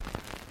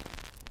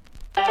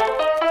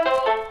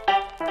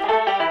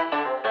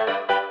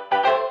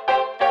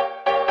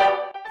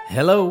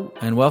Hello,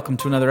 and welcome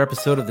to another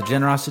episode of the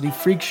Generosity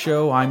Freak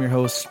Show. I'm your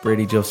host,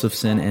 Brady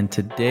Josephson, and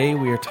today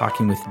we are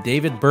talking with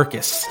David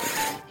Burkus.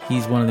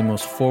 He's one of the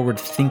most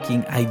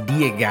forward-thinking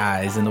idea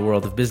guys in the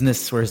world of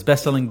business, where his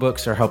best-selling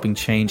books are helping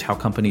change how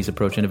companies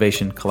approach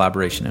innovation,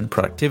 collaboration, and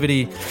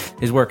productivity.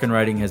 His work and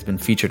writing has been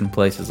featured in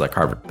places like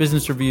Harvard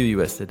Business Review,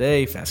 US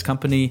Today, Fast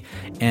Company,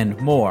 and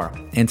more.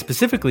 And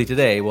specifically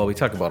today, well, we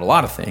talk about a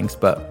lot of things,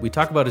 but we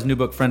talk about his new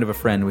book, Friend of a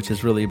Friend, which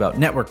is really about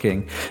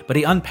networking. But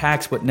he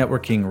unpacks what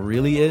networking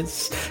really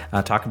is,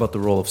 talk about the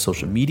role of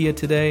social media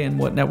today and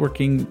what that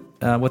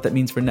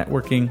means for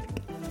networking.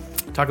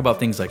 Talk about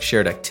things like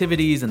shared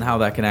activities and how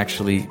that can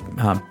actually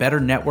better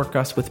network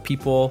us with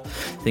people.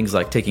 Things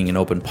like taking an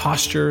open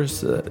posture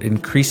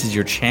increases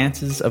your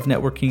chances of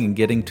networking and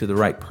getting to the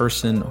right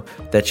person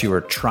that you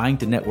are trying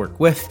to network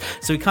with.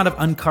 So he kind of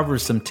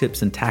uncovers some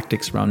tips and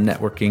tactics around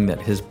networking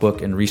that his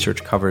book and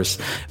research covers.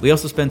 We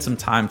also spend some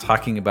time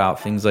talking about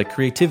things like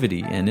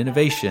creativity and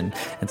innovation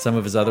and some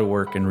of his other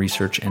work and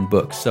research and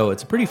books. So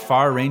it's a pretty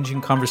far-ranging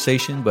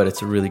conversation, but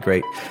it's a really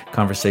great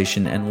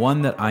conversation and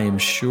one that I am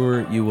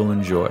sure you will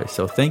enjoy.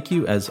 So thank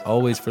you, as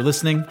always, for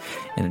listening,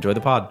 and enjoy the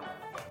pod.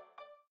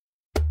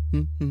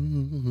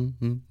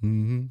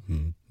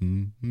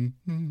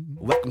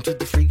 Welcome to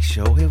the Freak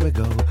Show, here we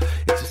go.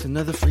 It's just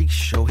another Freak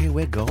Show, here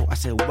we go. I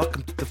said,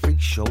 welcome to the Freak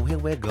Show, here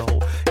we go.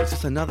 It's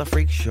just another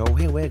Freak Show,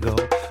 here we go.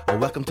 Oh,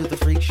 welcome to the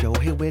Freak Show,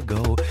 here we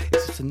go.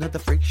 It's just another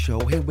Freak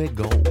Show, here we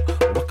go.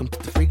 Welcome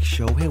to the Freak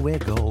Show, here we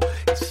go.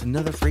 It's just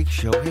another Freak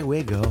Show, here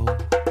we go.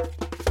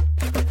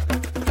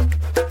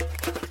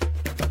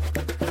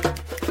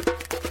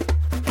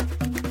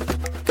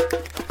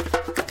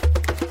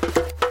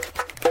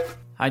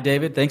 Hi,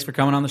 David. Thanks for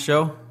coming on the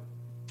show.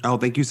 Oh,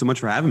 thank you so much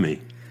for having me.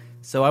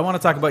 So I want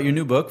to talk about your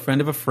new book, Friend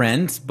of a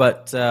Friend.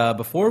 But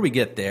before we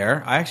get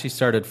there, I actually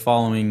started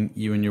following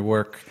you and your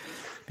work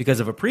because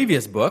of a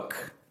previous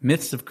book,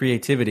 Myths of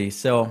Creativity.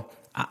 So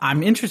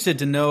I'm interested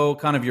to know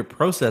kind of your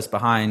process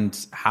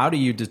behind how do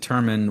you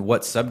determine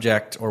what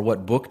subject or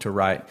what book to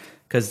write?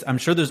 Because I'm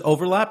sure there's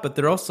overlap, but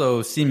they're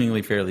also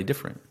seemingly fairly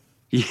different.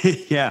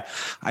 Yeah,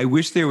 I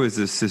wish there was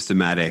a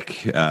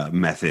systematic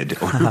method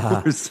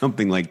or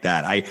something like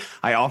that.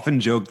 I often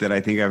joke that I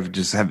think I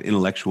just have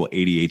intellectual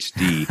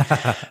ADHD.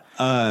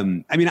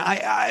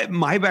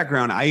 My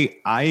background,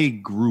 I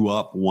grew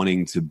up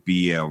wanting to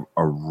be a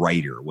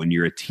writer. When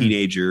you're a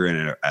teenager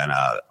and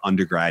a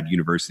undergrad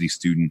university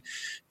student,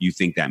 you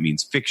think that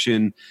means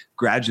fiction.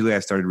 Gradually, I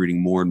started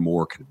reading more and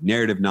more kind of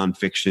narrative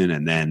nonfiction,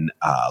 and then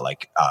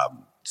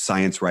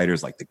science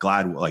writers like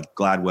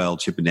Gladwell,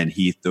 Chippenden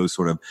Heath, those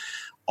sort of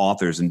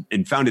authors, and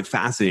found it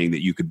fascinating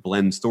that you could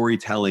blend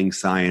storytelling,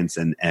 science,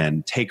 and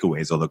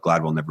takeaways, although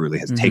Gladwell never really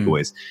has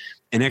takeaways,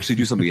 and actually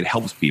do something that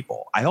helps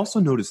people. I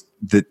also noticed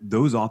that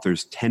those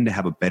authors tend to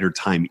have a better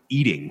time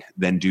eating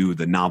than do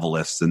the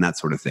novelists and that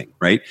sort of thing,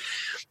 right?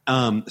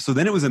 So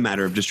then it was a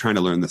matter of just trying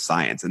to learn the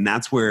science. And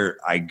that's where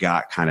I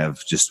got kind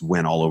of just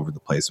went all over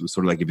the place. It was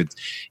sort of like,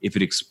 if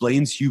it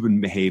explains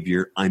human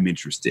behavior, I'm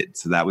interested.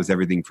 So that was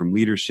everything from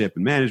leadership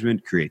and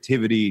management,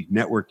 creativity,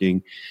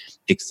 networking,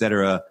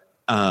 etc.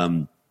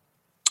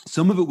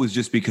 Some of it was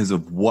just because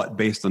of what,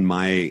 based on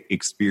my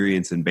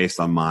experience and based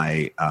on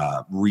my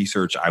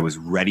research, I was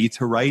ready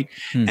to write.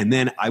 And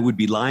then I would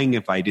be lying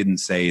if I didn't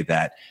say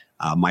that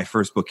my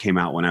first book came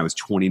out when I was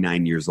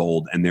 29 years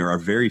old, and there are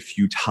very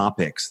few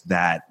topics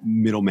that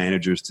middle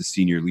managers to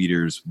senior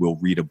leaders will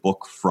read a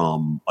book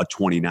from a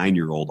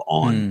 29-year-old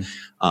on.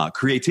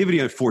 Creativity,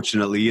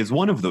 unfortunately, is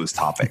one of those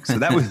topics. So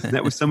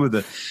that was some of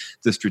the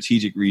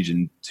strategic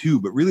region too.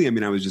 But really,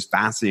 I was just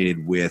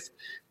fascinated with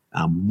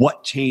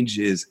what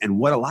changes and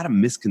what a lot of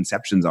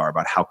misconceptions are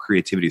about how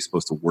creativity is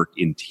supposed to work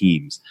in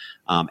teams.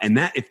 And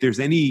that if there's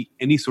any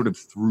sort of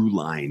through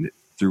line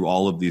through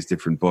all of these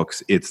different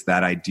books, it's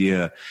that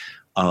idea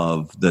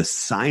of the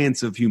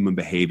science of human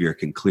behavior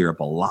can clear up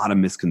a lot of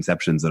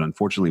misconceptions that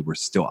unfortunately we're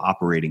still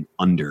operating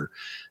under.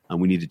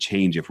 We need to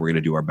change if we're going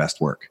to do our best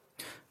work.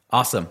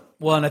 Awesome.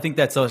 Well, and I think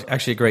that's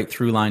actually a great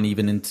through line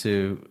even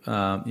into,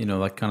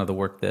 like kind of the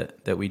work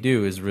that we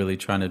do is really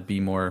trying to be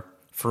more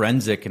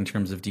forensic in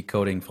terms of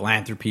decoding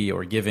philanthropy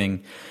or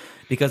giving,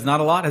 because not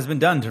a lot has been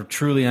done to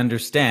truly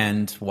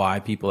understand why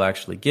people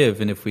actually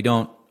give. And if we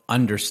don't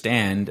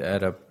understand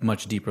at a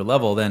much deeper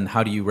level, then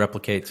how do you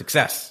replicate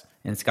success?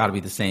 And it's got to be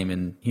the same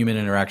in human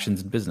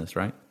interactions in business,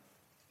 right?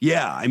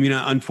 Yeah.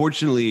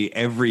 Unfortunately,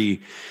 every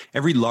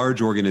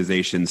large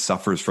organization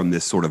suffers from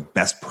this sort of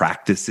best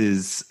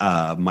practices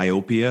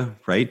myopia,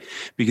 right?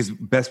 Because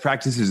best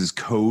practices is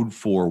code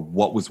for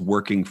what was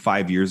working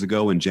 5 years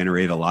ago and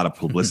generated a lot of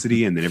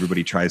publicity. And then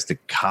everybody tries to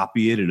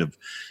copy it. And of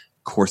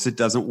course it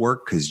doesn't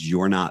work because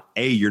you're not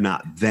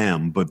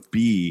them, but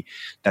B,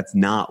 that's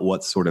not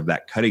what's sort of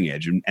that cutting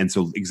edge. And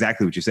so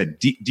exactly what you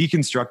said,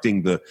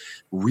 deconstructing the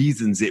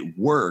reasons it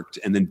worked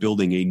and then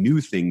building a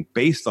new thing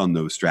based on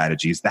those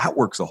strategies, that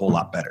works a whole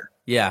lot better.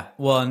 Yeah.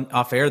 Well, and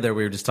off air there,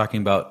 we were just talking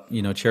about,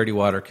 Charity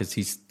Water,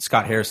 because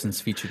Scott Harrison's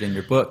featured in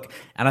your book.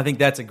 And I think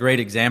that's a great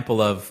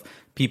example of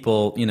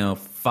people,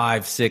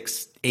 5,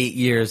 6, 8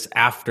 years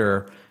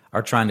after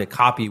are trying to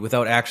copy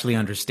without actually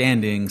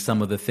understanding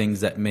some of the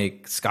things that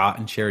make Scott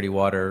and Charity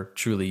Water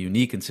truly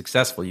unique and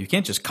successful. You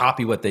can't just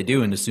copy what they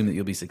do and assume that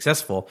you'll be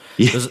successful.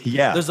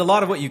 There's a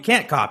lot of what you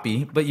can't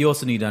copy, but you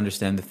also need to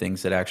understand the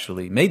things that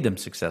actually made them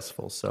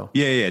successful. So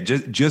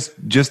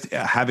just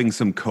having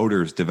some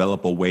coders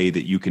develop a way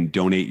that you can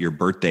donate your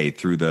birthday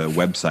through the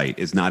website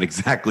is not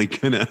exactly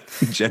going to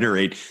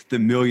generate the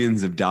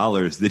millions of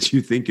dollars that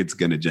you think it's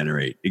going to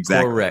generate.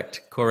 Exactly.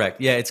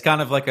 Correct. Yeah, it's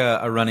kind of like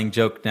a running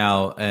joke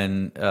now,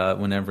 and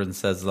when everyone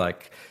says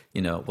like,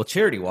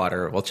 charity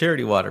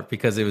water,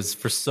 because it was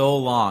for so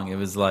long, it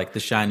was like the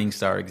shining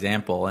star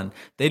example, and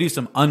they do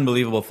some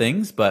unbelievable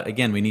things, but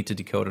again, we need to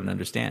decode and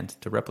understand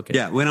to replicate.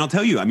 Yeah, well, and I'll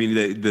tell you, I mean,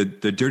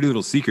 the dirty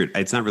little secret,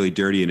 it's not really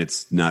dirty and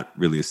it's not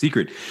really a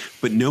secret,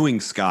 but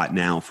knowing Scott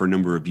now for a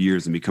number of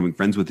years and becoming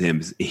friends with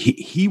him,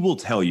 he will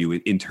tell you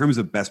in terms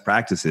of best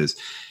practices,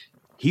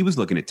 he was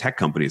looking at tech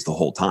companies the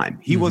whole time.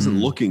 He wasn't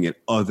looking at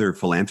other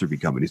philanthropy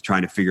companies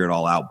trying to figure it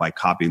all out by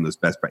copying those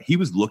best practices. He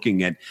was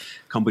looking at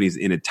companies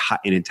in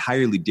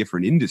entirely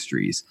different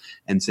industries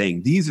and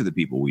saying, these are the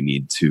people we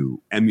need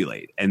to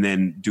emulate, and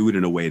then do it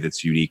in a way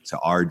that's unique to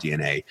our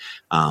DNA.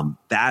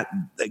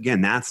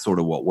 That's sort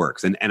of what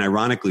works. And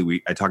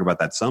ironically, I talk about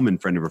that some in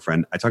Friend of a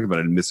Friend. I talk about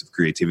it in Missive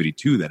Creativity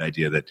too, that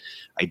idea that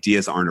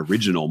ideas aren't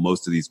original.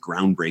 Most of these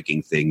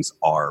groundbreaking things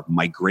are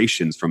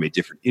migrations from a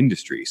different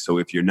industry. So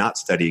if you're not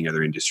studying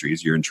other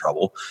industries, you're in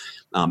trouble.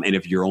 And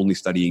if you're only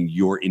studying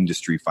your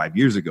industry 5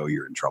 years ago,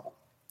 you're in trouble.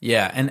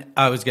 Yeah, and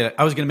I was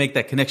gonna make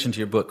that connection to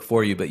your book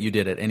for you, but you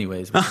did it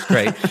anyways, which is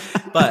great.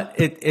 But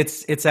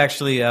it's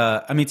actually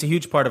it's a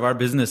huge part of our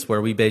business,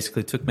 where we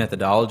basically took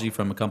methodology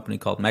from a company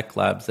called Mech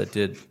Labs that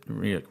did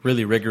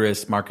really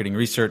rigorous marketing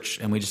research,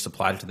 and we just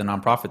applied it to the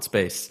nonprofit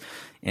space.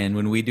 And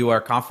when we do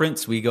our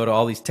conference, we go to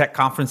all these tech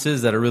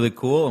conferences that are really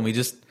cool, and we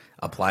just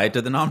apply it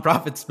to the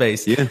nonprofit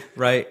space. Yeah.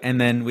 Right. And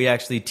then we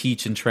actually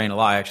teach and train a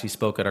lot. I actually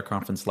spoke at our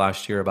conference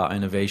last year about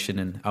innovation,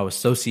 and how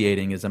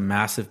associating is a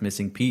massive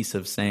missing piece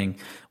of saying,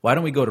 why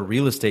don't we go to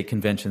real estate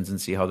conventions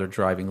and see how they're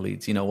driving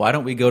leads? Why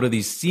don't we go to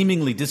these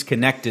seemingly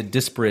disconnected,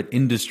 disparate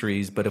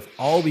industries? But if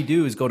all we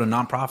do is go to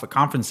nonprofit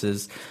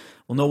conferences,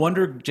 well, no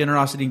wonder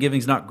generosity and giving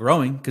is not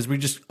growing, because we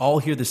just all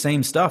hear the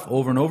same stuff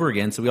over and over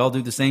again. So we all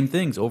do the same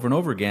things over and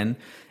over again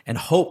and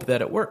hope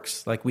that it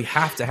works. Like, we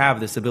have to have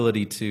this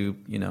ability to,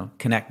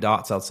 connect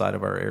dots outside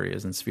of our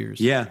areas and spheres.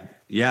 Yeah.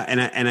 Yeah.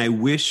 And I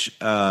wish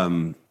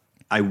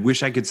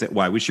I could say,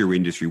 well, I wish your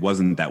industry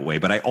wasn't that way,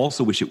 but I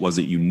also wish it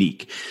wasn't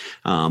unique.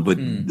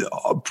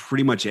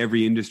 Pretty much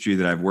every industry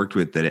that I've worked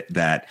with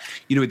that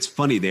it's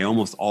funny. They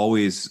almost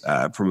always,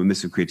 from a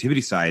Missive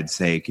Creativity side,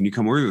 say, can you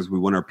come work with us? We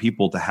want our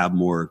people to have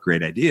more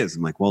great ideas.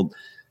 I'm like, well,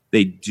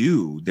 they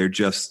do. They're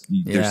just,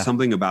 there's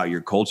something about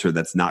your culture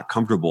that's not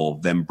comfortable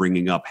them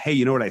bringing up, hey,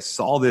 you know what? I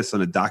saw this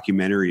on a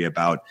documentary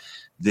about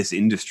this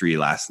industry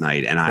last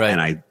night, and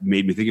I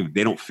made me think of it.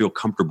 They don't feel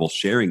comfortable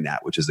sharing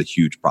that, which is a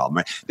huge problem.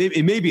 Right?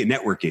 It may be a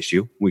network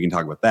issue. We can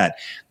talk about that,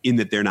 in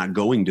that they're not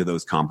going to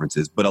those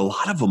conferences, but a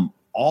lot of them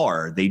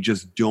are. They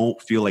just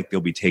don't feel like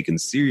they'll be taken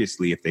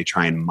seriously if they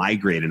try and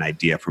migrate an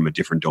idea from a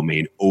different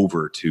domain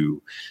over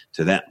to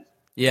them.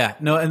 Yeah,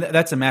 no, and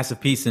that's a massive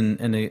piece,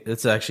 and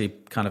it's actually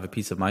kind of a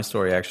piece of my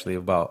story, actually,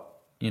 about,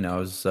 I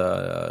was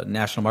a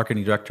national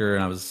marketing director,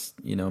 and I was,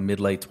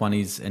 mid-late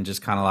 20s, and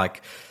just kind of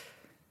like,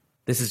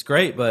 this is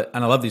great,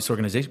 and I love these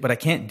organizations, but I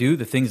can't do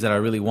the things that I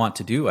really want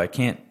to do. I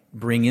can't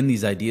bring in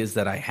these ideas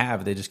that I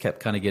have. They just kept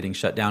kind of getting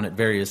shut down at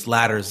various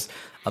ladders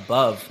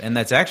above. And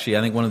that's actually,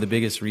 I think, one of the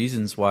biggest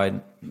reasons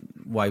why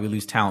we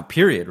lose talent,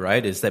 period,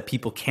 right? Is that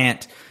people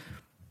can't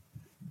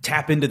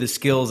tap into the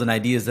skills and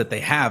ideas that they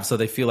have, so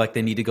they feel like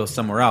they need to go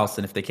somewhere else.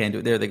 And if they can't do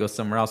it there, they go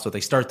somewhere else. So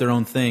they start their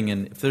own thing.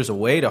 And if there's a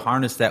way to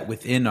harness that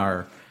within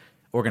our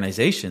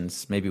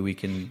organizations, maybe we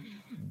can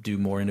do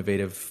more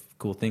innovative,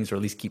 cool things, or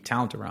at least keep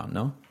talent around,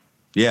 no?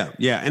 Yeah.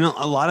 And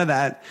a lot of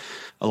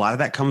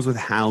that comes with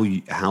how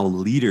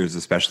leaders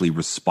especially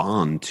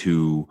respond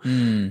to,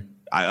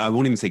 I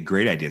won't even say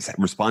great ideas,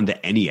 respond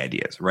to any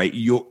ideas, right?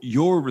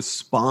 Your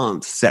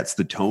response sets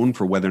the tone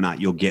for whether or not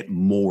you'll get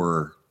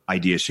more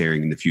idea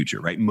sharing in the future,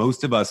 right?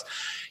 Most of us,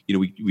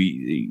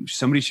 we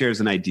somebody shares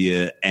an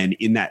idea, and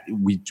in that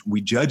we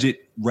judge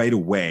it right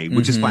away,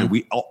 which is fine.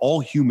 We all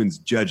humans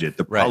judge it.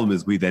 The problem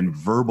is we then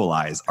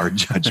verbalize our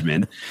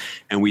judgment,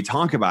 and we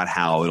talk about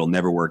how it'll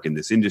never work in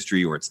this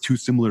industry, or it's too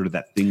similar to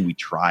that thing we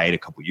tried a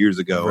couple years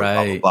ago, or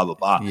blah, blah, blah, blah,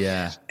 blah.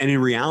 Yeah. And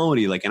in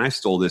reality, and I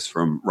stole this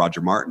from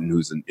Roger Martin,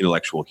 who's an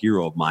intellectual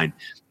hero of mine.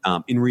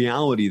 In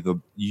reality,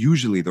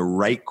 usually the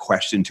right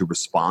question to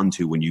respond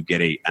to when you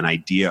get an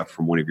idea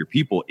from one of your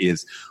people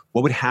is,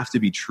 what would have to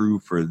be true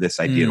for this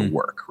idea to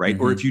work, right?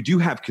 Or if you do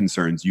have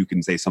concerns, you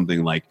can say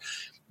something like,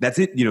 that's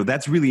it,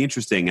 that's really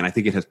interesting, and I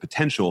think it has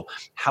potential.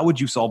 How would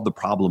you solve the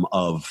problem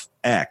of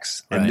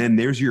X? And then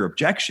there's your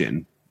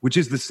objection, which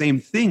is the same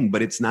thing,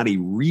 but it's not a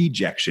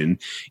rejection.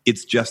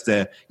 It's just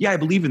I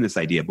believe in this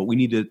idea, but we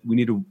need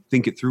to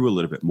think it through a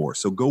little bit more.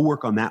 So go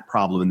work on that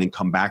problem and then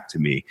come back to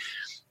me.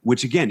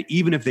 Which, again,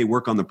 even if they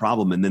work on the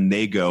problem and then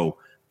they go,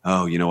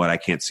 oh, you know what, I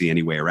can't see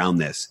any way around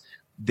this,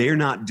 they're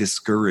not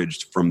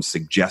discouraged from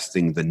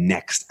suggesting the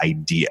next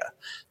idea.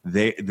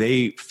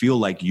 They feel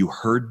like you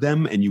heard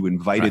them and you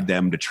invited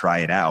them to try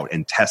it out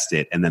and test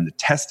it. And then the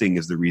testing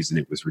is the reason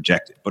it was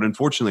rejected. But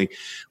unfortunately,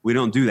 we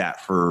don't do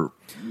that for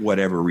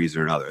whatever reason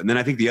or another. And then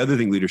I think the other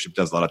thing leadership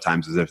does a lot of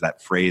times is there's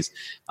that phrase,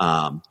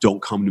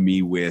 don't come to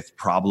me with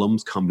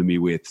problems, come to me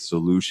with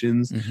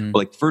solutions. But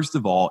like, first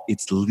of all,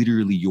 it's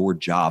literally your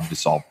job to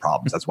solve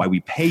problems. That's why we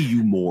pay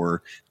you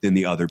more than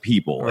the other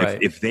people.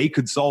 Right. If they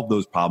could solve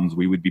those problems,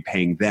 we would be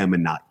paying them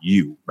and not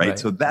you. Right.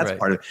 So that's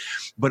part of it.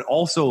 But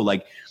also,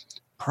 like,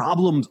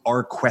 problems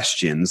are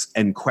questions,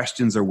 and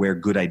questions are where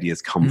good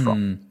ideas come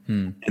from.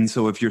 And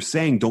so if you're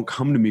saying, don't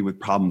come to me with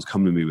problems,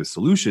 come to me with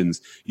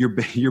solutions,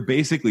 you're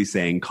basically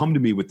saying, come to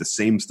me with the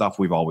same stuff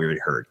we've already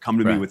heard. Come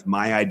to me with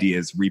my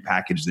ideas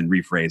repackaged and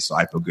rephrased so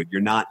I feel good.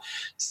 You're not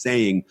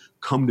saying,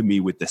 come to me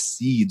with the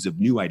seeds of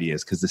new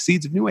ideas, because the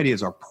seeds of new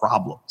ideas are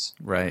problems.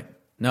 Right.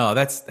 No,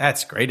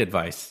 that's great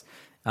advice.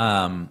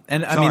 And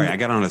I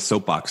got on a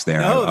soapbox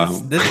there. No,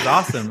 this is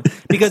awesome,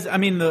 because I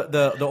mean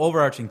the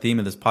overarching theme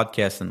of this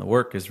podcast and the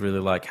work is really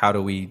like, how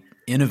do we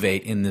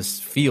innovate in this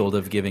field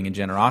of giving and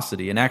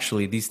generosity? And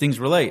actually these things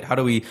relate. How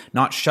do we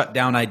not shut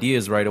down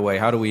ideas right away?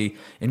 How do we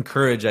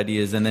encourage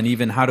ideas? And then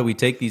even how do we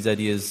take these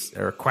ideas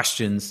or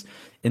questions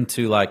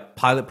into like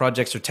pilot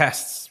projects or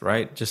tests,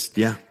 right?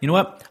 You know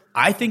what?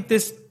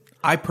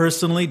 I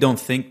personally don't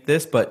think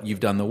this, but you've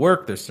done the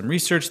work. There's some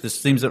research. This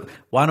seems that,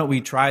 why don't we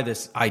try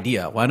this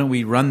idea? Why don't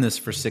we run this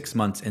for 6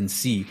 months and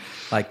see?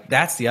 Like,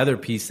 that's the other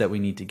piece that we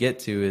need to get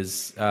to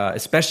is,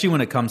 especially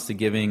when it comes to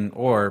giving,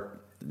 or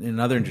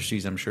in other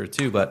industries, I'm sure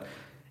too, but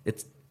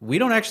we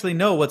don't actually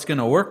know what's going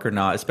to work or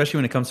not, especially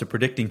when it comes to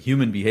predicting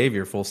human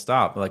behavior, full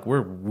stop. Like,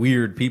 we're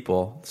weird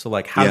people. So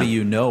like, how do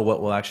you know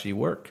what will actually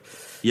work?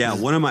 Yeah,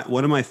 one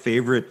of my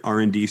favorite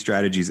R&D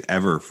strategies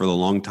ever for the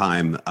long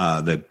time,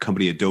 the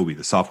company Adobe,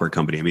 the software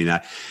company. I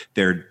mean,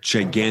 they're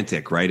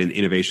gigantic, right? And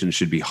innovation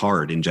should be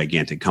hard in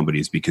gigantic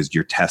companies because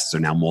your tests are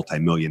now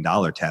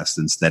multi-million-dollar tests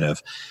instead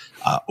of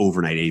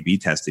overnight A/B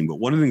testing. But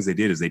one of the things they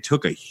did is they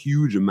took a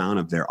huge amount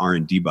of their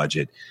R&D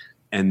budget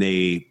and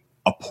they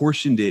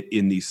apportioned it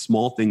in these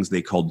small things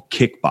they called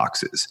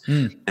kickboxes.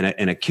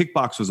 And a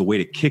kickbox was a way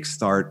to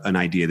kickstart an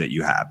idea that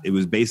you have. It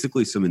was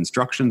basically some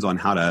instructions on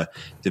how to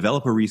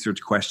develop a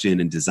research question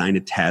and design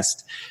a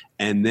test,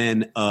 and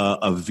then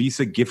a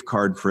Visa gift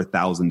card for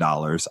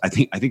 $1,000. I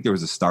think there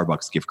was a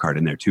Starbucks gift card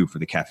in there too for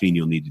the caffeine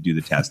you'll need to do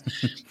the test,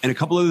 and a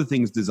couple other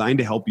things designed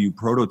to help you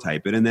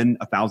prototype it, and then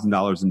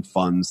 $1,000 in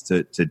funds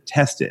to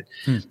test it.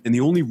 And the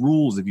only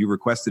rules, if you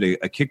requested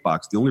a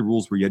kickbox, the only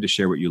rules were you had to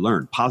share what you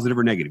learned, positive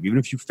or negative. Even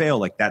if you fail,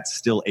 like, that's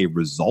still a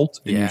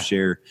result, and you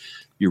share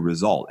your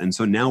result. And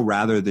so now,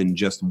 rather than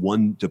just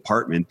one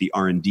department, the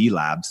R&D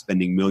lab,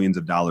 spending millions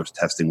of dollars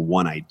testing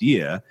one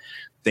idea,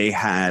 they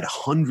had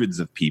hundreds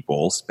of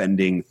people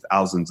spending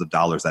thousands of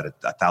dollars at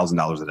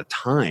 $1,000 at a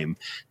time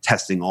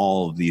testing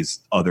all of these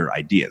other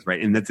ideas,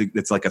 right? And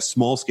that's like a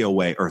small scale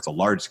way, or it's a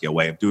large scale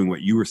way of doing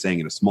what you were saying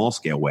in a small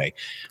scale way,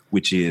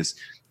 which is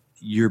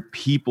your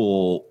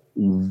people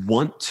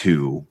want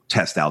to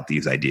test out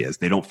these ideas.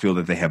 They don't feel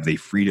that they have the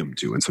freedom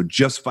to. And so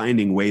just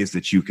finding ways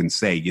that you can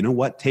say, you know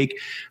what, take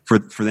for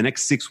the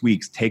next 6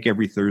 weeks, take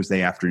every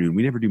Thursday afternoon.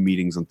 We never do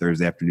meetings on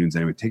Thursday afternoons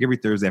anyway. Take every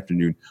Thursday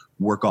afternoon,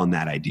 work on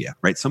that idea,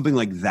 right? Something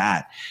like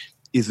that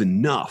is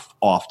enough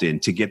often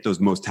to get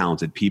those most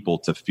talented people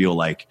to feel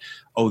like,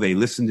 oh, they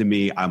listen to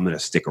me, I'm going to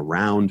stick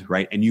around,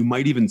 right? And you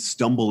might even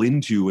stumble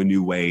into a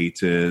new way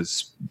to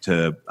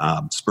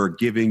spur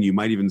giving. You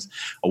might even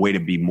a way to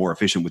be more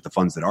efficient with the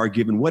funds that are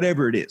given,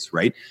 whatever it is,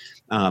 right?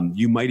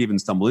 You might even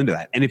stumble into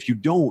that. And if you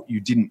don't,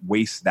 you didn't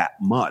waste that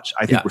much.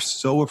 I think we're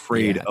so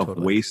afraid of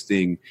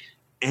wasting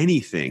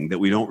anything that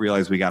we don't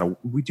realize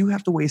we do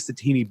have to waste a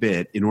teeny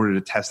bit in order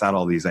to test out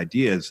all these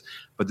ideas,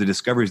 but the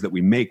discoveries that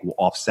we make will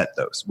offset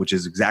those, which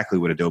is exactly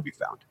what Adobe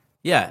found.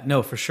 Yeah,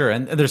 no, for sure.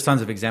 And there's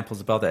tons of examples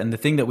about that. And the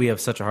thing that we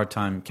have such a hard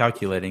time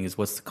calculating is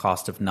what's the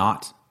cost of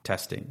not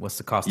testing? What's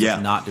the cost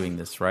of not doing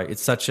this, right?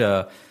 It's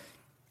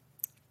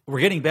we're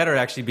getting better at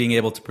actually being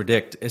able to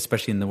predict,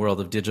 especially in the world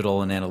of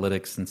digital and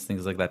analytics and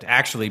things like that, to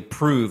actually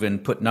prove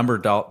and put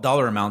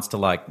dollar amounts to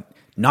like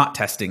not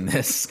testing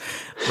this,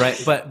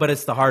 right? But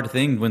it's the hard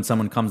thing when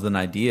someone comes with an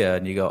idea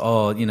and you go,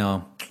 oh, you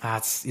know,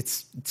 it's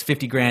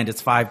 $50,000,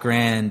 it's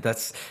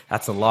 $5,000,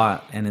 that's a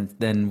lot. And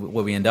then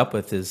what we end up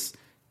with is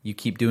you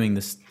keep doing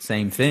this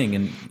same thing,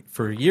 and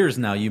for years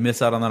now you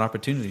miss out on that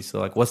opportunity. So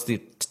like, what's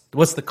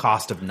the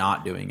cost of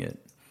not doing it?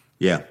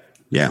 Yeah.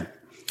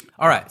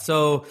 All right,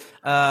 so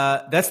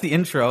that's the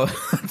intro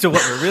to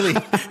what we're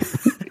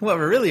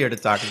really here to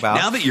talk about.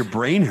 Now that your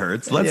brain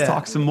hurts, let's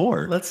talk some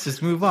more. Let's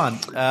just move on.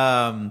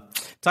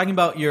 Talking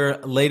about your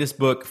latest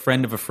book,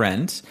 Friend of a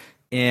Friend,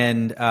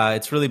 and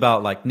it's really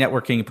about like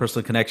networking and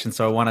personal connection.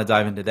 So I want to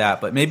dive into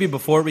that. But maybe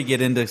before we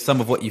get into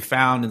some of what you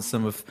found and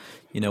some of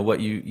what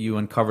you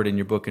uncovered in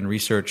your book and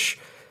research,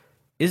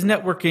 is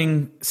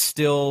networking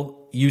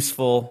still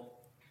useful?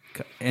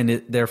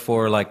 And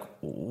therefore, like,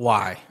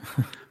 why?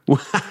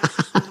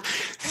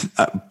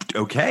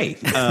 Okay.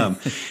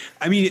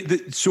 I mean,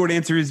 the short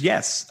answer is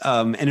yes.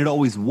 And it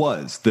always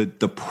was.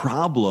 The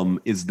problem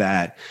is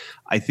that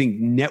I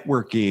think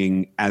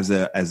networking as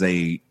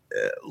a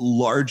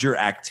larger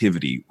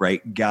activity,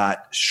 right,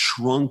 got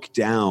shrunk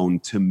down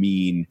to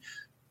mean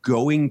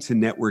going to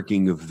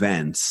networking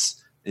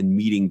events and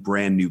meeting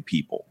brand new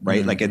people,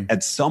 right? Like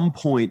at some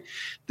point,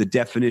 the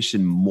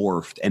definition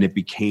morphed and it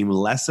became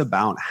less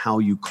about how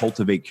you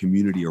cultivate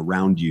community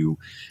around you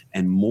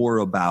and more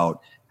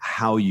about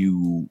how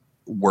you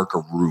work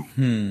a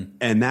room.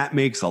 And that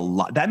makes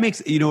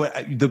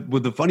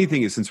the funny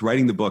thing is, since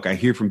writing the book, I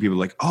hear from people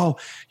like, oh,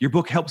 your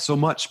book helped so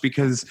much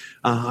because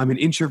I'm an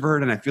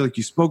introvert and I feel like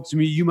you spoke to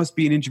me. You must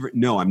be an introvert.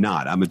 No, I'm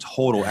not. I'm a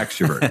total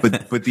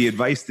extrovert. but the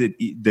advice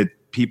that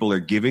people are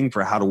giving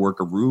for how to work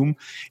a room,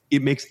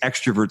 it makes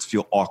extroverts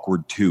feel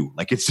awkward too.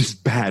 Like it's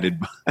just bad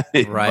advice.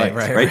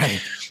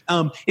 Right.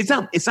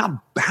 It's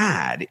not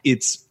bad.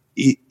 It's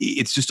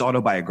just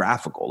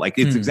autobiographical. Like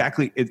it's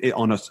exactly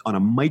on a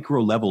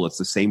micro level. It's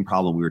the same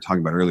problem we were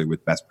talking about earlier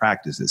with best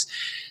practices.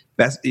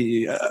 Best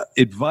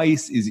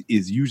advice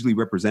is usually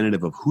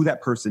representative of who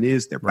that person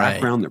is, their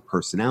background, their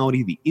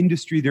personality, the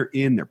industry they're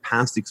in, their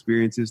past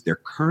experiences, their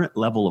current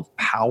level of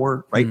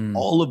power, right?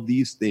 All of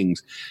these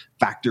things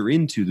factor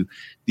into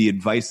the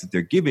advice that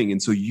they're giving.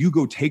 And so you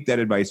go take that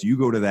advice, you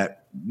go to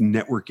that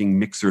networking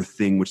mixer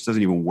thing, which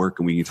doesn't even work.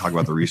 And we can talk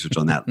about the research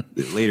on that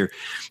later.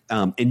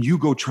 And you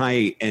go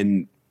try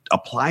and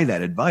apply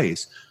that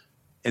advice.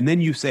 And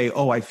then you say,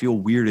 oh, I feel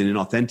weird and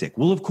inauthentic.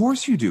 Well, of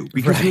course you do,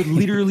 because you're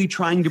literally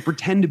trying to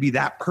pretend to be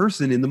that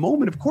person in the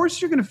moment. Of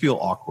course you're going to feel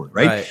awkward,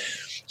 right?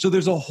 So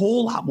there's a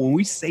whole lot, when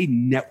we say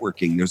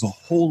networking, there's a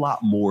whole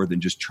lot more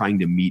than just trying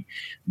to meet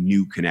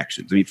new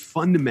connections. I mean,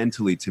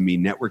 fundamentally to me,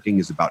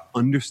 networking is about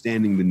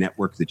understanding the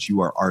network that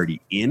you are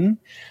already in,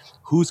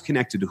 who's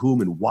connected to whom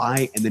and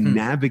why, and then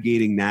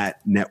navigating that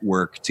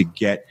network to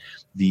get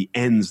the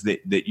ends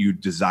that you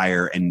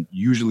desire. And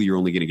usually you're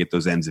only going to get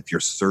those ends if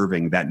you're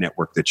serving that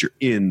network that you're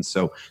in.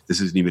 So this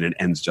isn't even an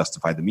ends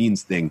justify the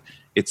means thing.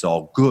 It's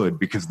all good,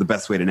 because the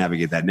best way to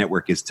navigate that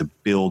network is to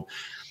build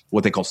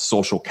what they call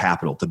social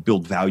capital, to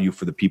build value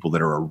for the people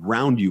that are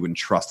around you and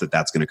trust that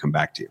that's going to come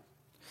back to you.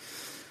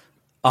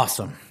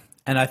 Awesome.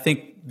 And I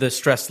think the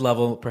stress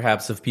level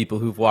perhaps of people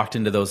who've walked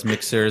into those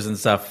mixers and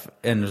stuff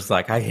and was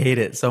like, I hate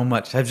it so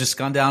much, have just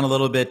gone down a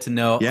little bit to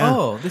know,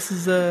 oh, this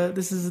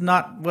is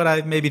not what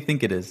I maybe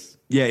think it is.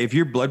 Yeah, if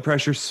your blood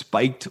pressure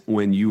spiked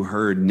when you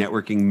heard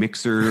networking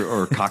mixer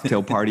or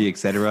cocktail party, et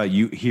cetera,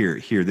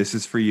 here, this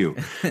is for you.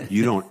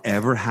 You don't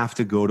ever have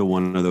to go to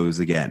one of those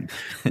again.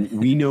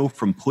 We know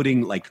from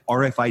putting like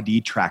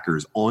RFID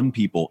trackers on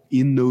people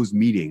in those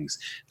meetings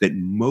that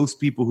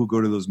most people who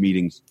go to those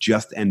meetings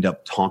just end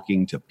up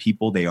talking to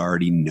people they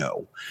already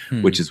know,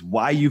 which is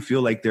why you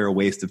feel like they're a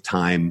waste of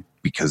time,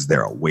 because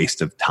they're a waste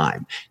of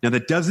time. Now,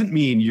 that doesn't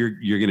mean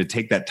you're going to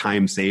take that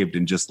time saved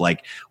and just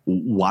like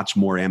watch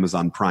more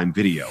Amazon Prime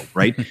Video,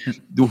 right?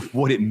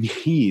 What it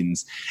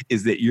means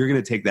is that you're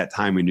going to take that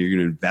time and you're going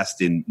to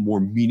invest in more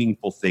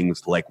meaningful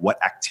things, like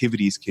what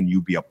activities can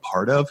you be a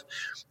part of?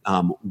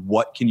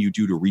 What can you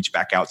do to reach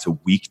back out to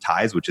weak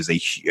ties, which is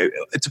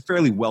it's a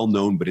fairly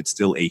well-known, but it's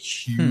still a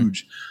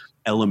huge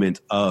element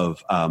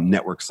of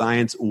network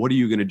science. What are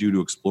you going to do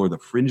to explore the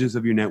fringes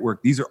of your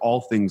network? These are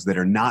all things that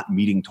are not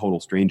meeting total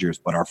strangers,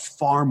 but are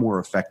far more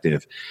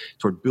effective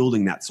toward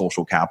building that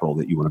social capital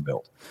that you want to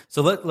build.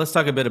 So let's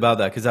talk a bit about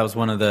that, because that was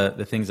one of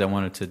the things I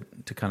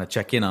wanted to kind of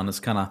check in on,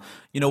 is kind of,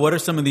 what are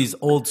some of these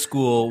old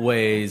school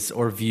ways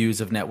or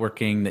views of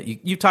networking that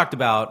you talked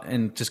about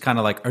and just kind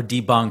of like are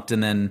debunked,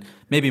 and then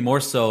maybe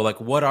more so,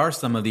 like what are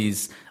some of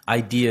these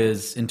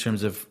ideas in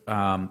terms of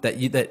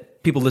that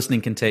people listening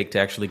can take to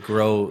actually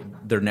grow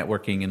their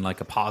networking in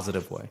like a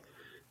positive way?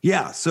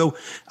 Yeah. So,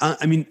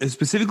 I mean,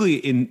 specifically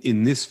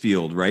in this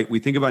field, right, we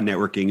think about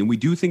networking and we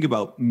do think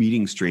about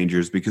meeting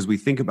strangers because we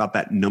think about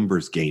that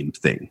numbers game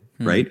thing,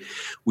 right?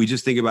 We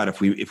just think about if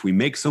we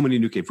make so many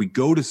if we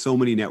go to so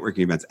many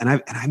networking events,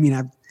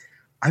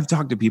 I've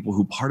talked to people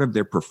who part of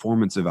their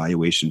performance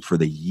evaluation for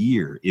the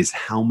year is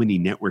how many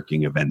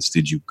networking events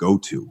did you go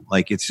to?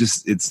 Like,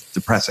 it's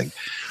depressing.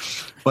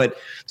 But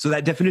so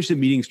that definition of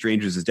meeting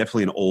strangers is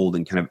definitely an old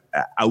and kind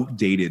of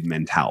outdated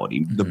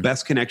mentality. The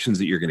best connections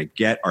that you're going to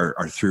get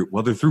are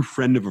through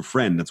friend of a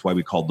friend. That's why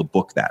we called the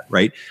book that,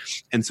 right?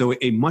 And so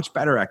a much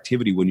better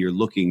activity when you're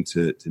looking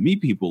to meet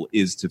people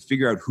is to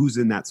figure out who's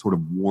in that sort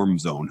of warm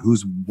zone,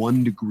 who's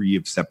 1 degree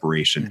of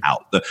separation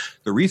out.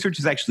 The research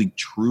is actually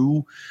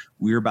true.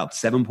 We're about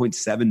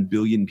 7.7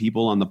 billion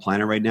people on the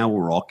planet right now.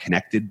 We're all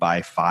connected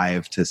by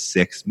 5 to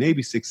 6,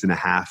 maybe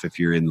 6.5 if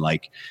you're in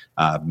like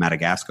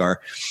Madagascar,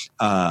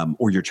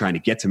 or you're trying to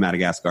get to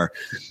Madagascar.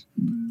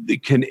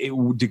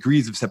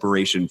 Degrees of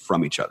separation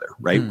from each other,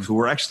 right? So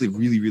we're actually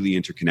really, really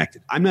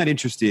interconnected. I'm not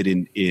interested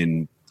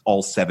in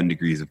all 7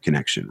 degrees of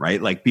connection,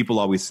 right? Like people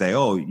always say,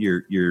 oh,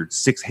 you're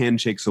 6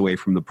 handshakes away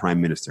from the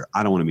prime minister.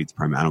 I don't want to meet the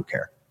prime minister. I don't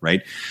care,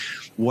 right?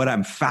 What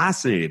I'm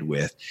fascinated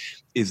with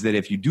is that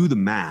if you do the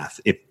math,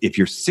 if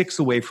you're 6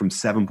 away from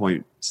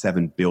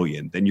 7.7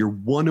 billion, then you're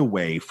 1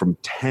 away from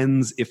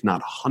tens, if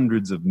not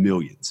hundreds of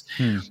millions.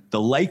 The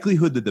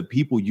likelihood that the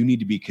people you need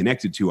to be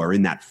connected to are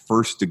in that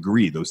first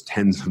degree, those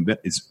tens of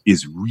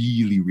is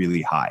really,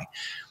 really high.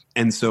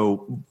 And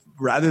so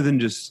rather than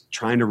just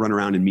trying to run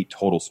around and meet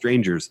total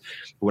strangers,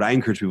 what I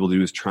encourage people to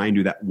do is try and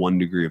do that 1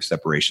 degree of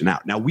separation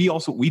out. Now,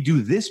 we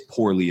do this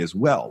poorly as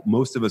well.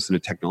 Most of us in a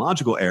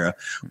technological era,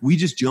 we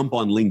just jump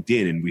on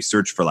LinkedIn and we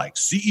search for like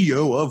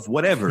CEO of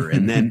whatever.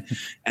 And then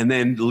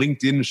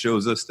LinkedIn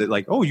shows us that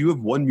like, oh, you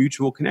have 1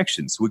 mutual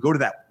connection. So we go to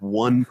that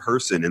one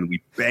person and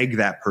we beg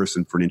that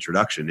person for an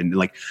introduction. And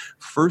like,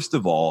 first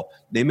of all,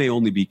 they may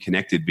only be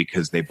connected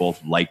because they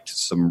both liked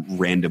some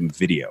random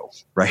video,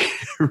 right?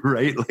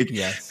 Right? Like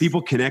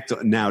people connect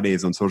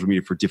nowadays on social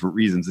media for different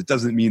reasons. It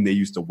doesn't mean they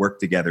used to work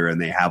together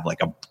and they have like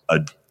a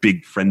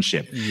big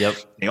friendship. Yep.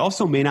 They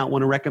also may not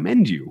want to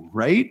recommend you,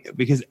 right?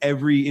 Because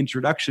every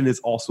introduction is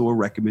also a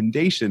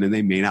recommendation and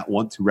they may not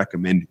want to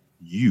recommend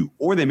you,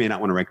 or they may not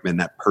want to recommend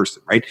that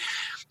person, right?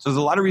 So there's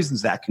a lot of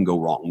reasons that can go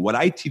wrong. What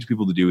I teach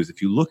people to do is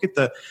if you look at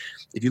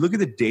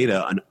the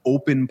data, an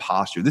open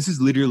posture, this is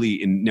literally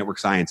in network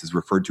science is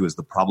referred to as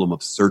the problem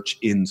of search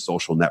in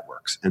social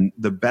networks. And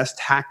the best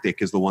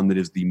tactic is the one that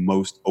is the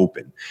most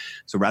open.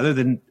 So rather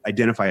than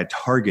identify a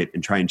target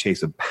and try and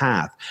chase a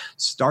path,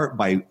 start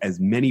by as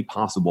many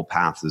possible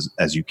paths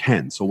as you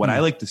can. So what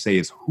I like to say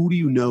is, who do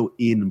you know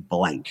in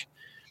blank?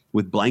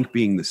 With blank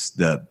being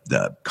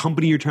the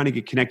company you're trying to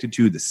get connected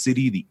to, the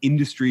city, the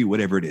industry,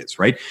 whatever it is,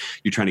 right?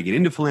 You're trying to get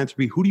into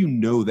philanthropy. Who do you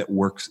know that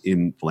works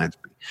in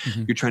philanthropy?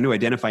 You're trying to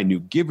identify new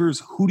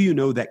givers. Who do you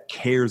know that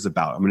cares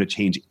about? I'm going to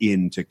change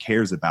into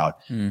cares about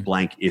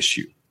blank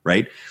issue,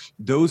 right?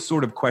 Those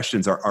sort of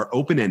questions are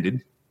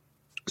open-ended.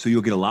 So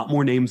you'll get a lot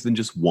more names than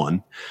just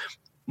one.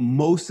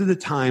 Most of the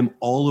time,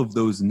 all of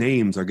those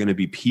names are going to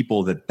be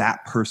people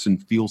that person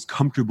feels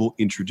comfortable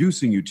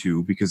introducing you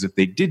to, because if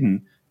they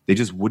didn't, they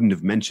just wouldn't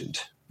have mentioned,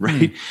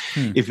 right?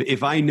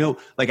 If I know,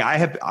 like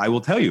I will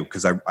tell you,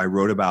 because I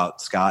wrote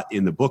about Scott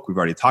in the book. We've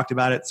already talked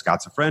about it.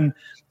 Scott's a friend.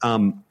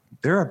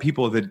 There are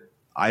people that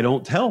I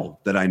don't tell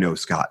that I know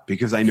Scott,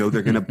 because I know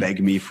they're going to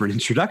beg me for an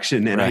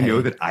introduction, and I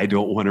know that I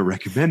don't want to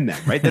recommend them,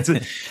 right? That's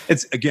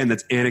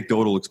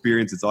anecdotal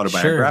experience. It's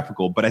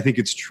autobiographical, but I think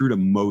it's true to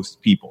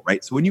most people,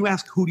 right? So when you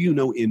ask, who do you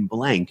know in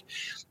blank,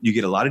 you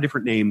get a lot of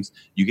different names.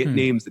 You get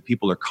names that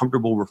people are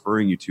comfortable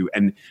referring you to.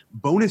 And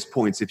bonus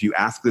points, if you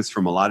ask this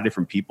from a lot of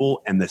different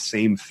people and the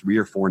same 3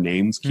 or 4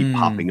 names keep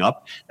popping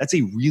up, that's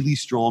a really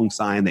strong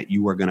sign that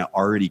you are going to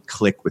already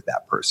click with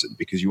that person,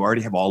 because you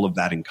already have all of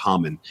that in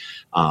common.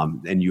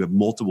 And you have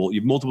multiple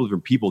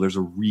different people. There's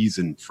a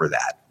reason for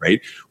that,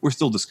 right? We're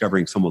still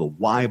discovering some of the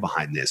why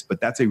behind this,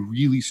 but that's a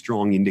really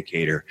strong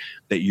indicator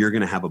that you're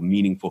going to have a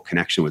meaningful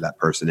connection with that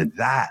person. And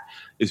that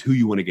is who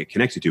you want to get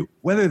connected to.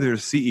 Whether they're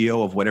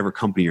CEO of whatever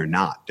company or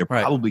not, they're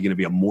probably going to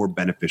be a more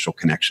beneficial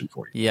connection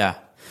for you. Yeah.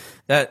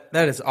 That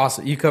is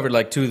awesome. You covered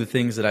like 2 of the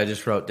things that I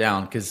just wrote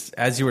down, because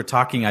as you were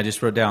talking, I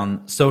just wrote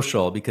down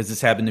social, because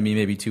this happened to me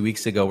maybe 2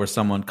 weeks ago, where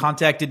someone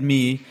contacted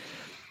me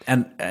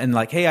and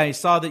like, hey, I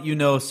saw that you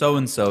know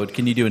so-and-so.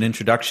 Can you do an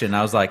introduction?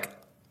 I was like,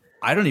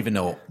 I don't even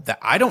know that.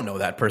 I don't know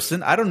that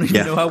person. I don't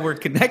even know how we're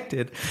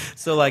connected.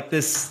 So like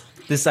this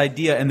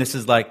idea, and this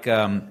is like,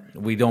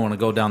 we don't want to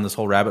go down this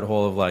whole rabbit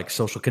hole of like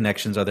social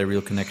connections. Are they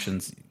real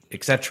connections,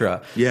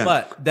 etc. Yeah.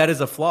 But that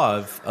is a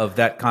flaw of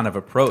that kind of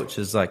approach,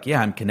 is like,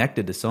 yeah, I'm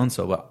connected to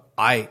so-and-so, but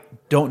I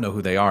don't know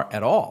who they are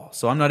at all.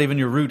 So I'm not even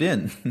your root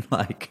in.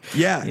 Like,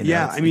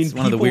 it's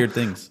one of the weird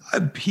things.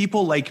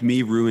 People like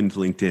me ruined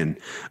LinkedIn.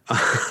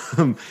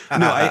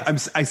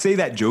 I say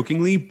that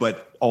jokingly,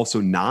 but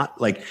also not.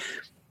 Like,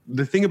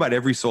 the thing about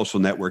every social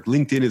network,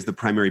 LinkedIn is the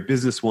primary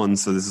business one.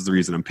 So this is the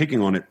reason I'm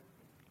picking on it.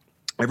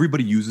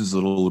 Everybody uses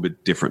it a little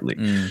bit differently.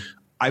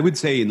 I would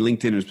say in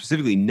LinkedIn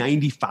specifically,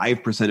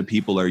 95% of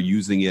people are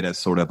using it as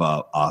sort of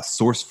a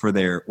source for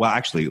their, well,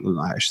 actually,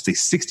 I should say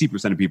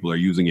 60% of people are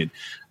using it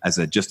as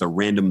just a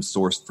random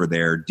source for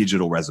their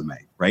digital resume,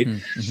 right?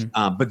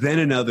 But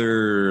then let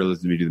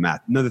me do the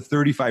math, another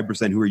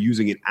 35% who are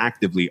using it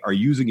actively are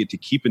using it to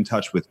keep in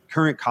touch with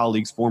current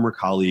colleagues, former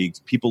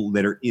colleagues, people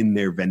that are in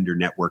their vendor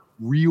network,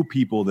 real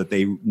people that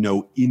they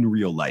know in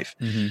real life.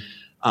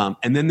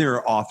 And then there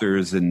are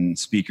authors and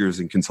speakers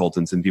and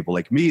consultants and people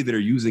like me that are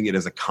using it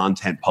as a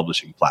content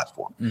publishing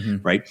platform,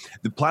 right?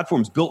 The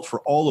platform's built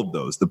for all of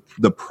those.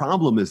 The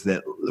problem is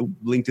that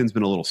LinkedIn's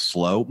been a little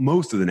slow.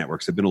 Most of the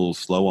networks have been a little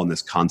slow on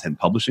this content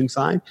publishing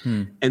side.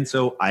 And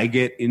so I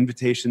get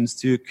invitations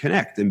to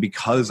connect. And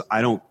because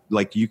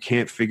you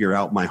can't figure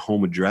out my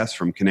home address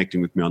from connecting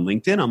with me on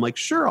LinkedIn, I'm like,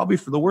 sure,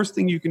 the worst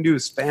thing you can do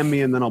is spam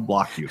me and then I'll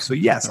block you. So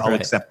yes, I'll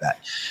accept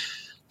that.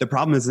 The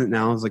problem is that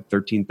now it's like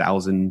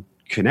 13,000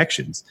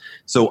 connections.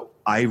 So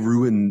I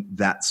ruin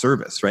that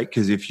service, right?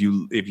 Because if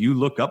you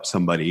look up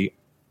somebody,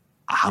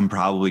 I'm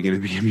probably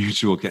going to be a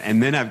mutual.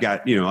 And then I've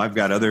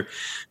got other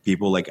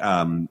people like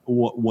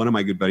one of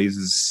my good buddies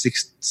is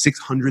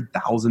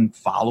 600,000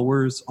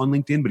 followers on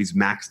LinkedIn, but he's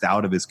maxed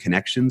out of his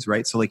connections,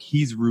 right? So like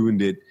he's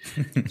ruined it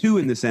too,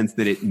 in the sense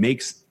that it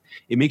makes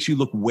it makes you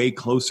look way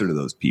closer to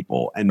those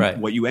people. And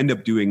what you end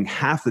up doing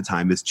half the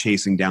time is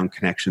chasing down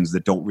connections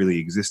that don't really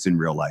exist in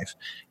real life.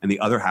 And the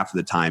other half of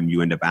the time,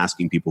 you end up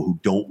asking people who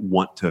don't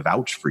want to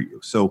vouch for you.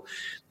 So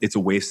it's a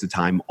waste of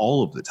time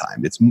all of the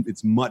time.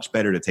 It's much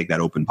better to take that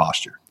open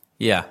posture.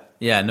 Yeah.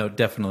 Yeah, no,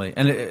 definitely.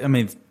 And I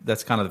mean,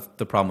 that's kind of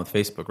the problem with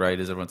Facebook, right?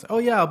 Is everyone's, oh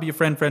yeah, I'll be your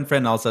friend.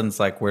 And all of a sudden it's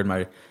like, where'd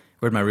my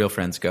real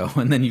friends go?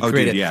 And then you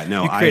create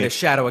a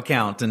shadow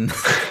account. And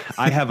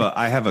I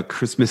have a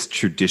Christmas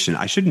tradition.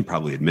 I shouldn't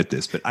probably admit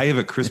this, but I have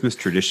a Christmas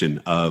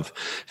tradition of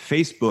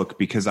Facebook,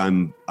 because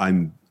I'm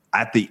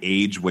at the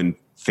age when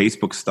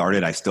Facebook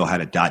started. I still had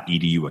a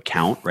 .edu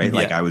account, right?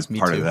 Like I was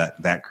part of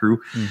that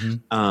crew.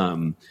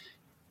 Mm-hmm.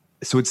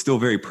 So it's still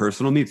very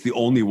personal to me. It's the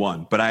only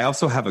one. But I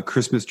also have a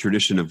Christmas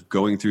tradition of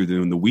going through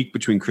the week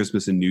between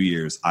Christmas and New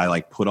Year's. I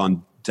like put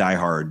on Die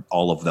Hard,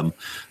 all of them,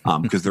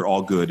 because they're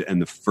all good,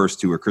 and the first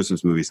two are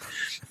Christmas movies.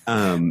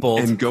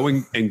 And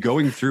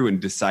going through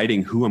and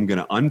deciding who I'm going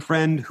to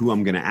unfriend, who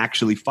I'm going to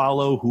actually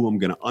follow, who I'm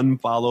going to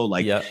unfollow.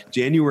 Like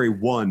January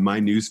 1, my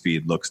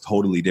newsfeed looks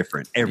totally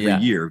different every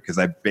year, because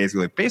I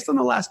basically, based on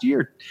the last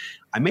year,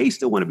 I may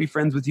still want to be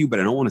friends with you, but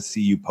I don't want to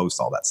see you post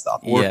all that stuff.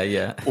 Or,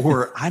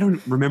 or I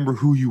don't remember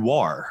who you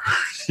are.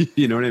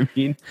 You know what I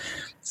mean?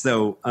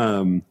 So,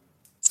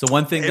 so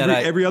one thing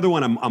every other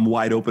one I'm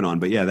wide open on,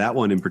 but that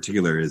one in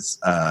particular is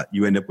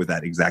you end up with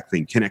that exact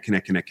thing: connect,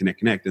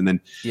 and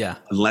then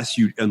unless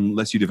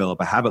you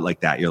develop a habit like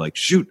that, you're like,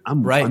 shoot,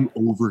 I'm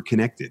over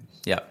connected.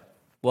 Yeah.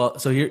 Well,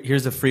 so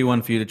here's a free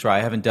one for you to try.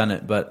 I haven't done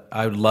it, but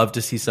I would love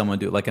to see someone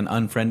do it, like an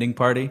unfriending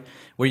party,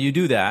 where you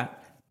do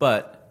that,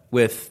 but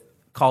with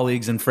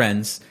colleagues and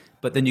friends.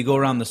 But then you go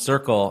around the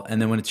circle,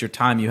 and then when it's your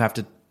time, you have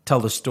to tell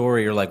the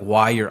story or like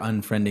why you're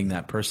unfriending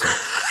that person.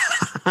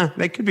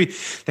 That could be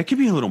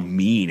a little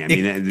mean. I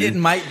mean, it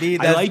might be.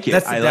 I like it.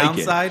 That's the I like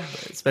downside,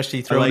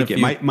 especially throwing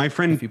my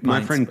friend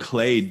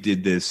Clay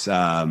did this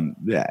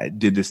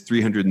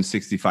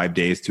 365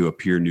 days to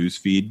appear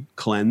newsfeed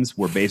cleanse,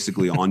 where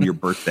basically on your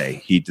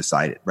birthday he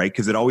decided, right?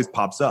 Because it always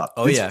pops up.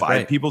 It's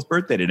 5 people's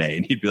birthday today,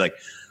 and he'd be like,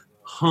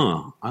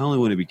 I only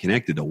want to be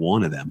connected to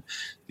one of them.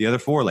 The other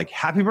 4, like,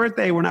 happy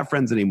birthday, we're not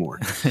friends anymore.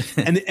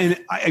 and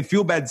I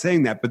feel bad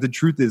saying that, but the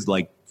truth is,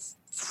 like,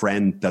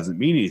 friend doesn't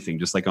mean anything.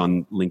 Just like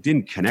on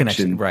LinkedIn,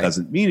 connection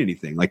doesn't mean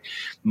anything. Like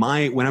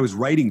when I was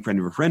writing Friend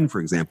of a Friend,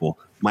 for example,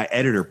 my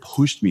editor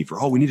pushed me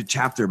for, we need a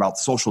chapter about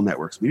social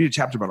networks. We need a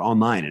chapter about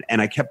online.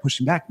 And I kept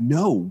pushing back.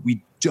 No,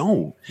 we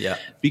don't. Yeah.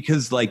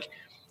 Because like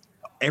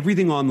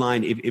everything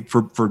online,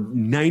 for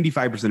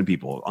 95% of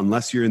people,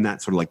 unless you're in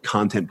that sort of like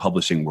content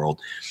publishing world,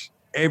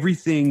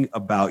 everything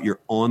about your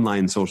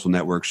online social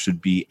network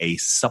should be a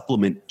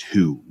supplement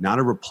to, not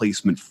a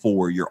replacement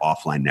for your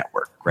offline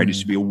network, right? It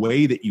should be a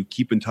way that you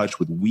keep in touch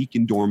with weak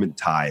and dormant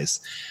ties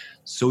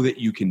so that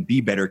you can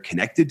be better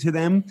connected to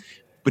them.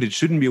 But it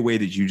shouldn't be a way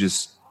that you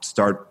just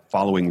start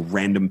following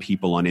random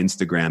people on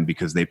Instagram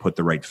because they put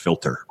the right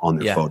filter on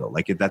their photo.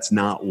 Like that's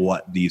not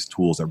what these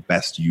tools are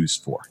best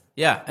used for.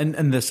 Yeah.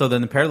 So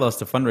then the parallels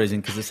to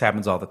fundraising, because this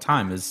happens all the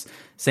time, is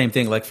same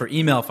thing. Like for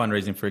email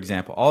fundraising, for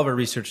example, all of our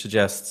research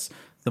suggests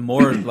the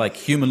more like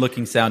human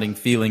looking sounding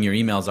feeling your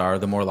emails are,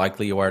 the more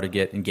likely you are to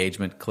get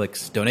engagement,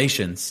 clicks,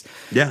 donations.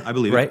 Yeah, I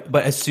believe it.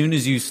 But as soon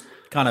as you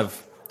kind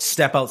of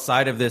step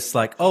outside of this,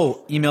 like,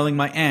 emailing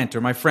my aunt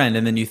or my friend,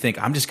 and then you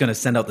think, I'm just going to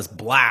send out this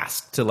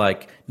blast to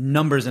like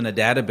numbers in a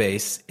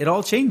database, it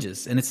all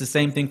changes. And it's the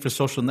same thing for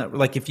social network.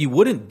 Like if you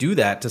wouldn't do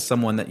that to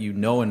someone that you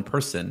know in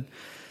person,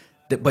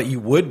 but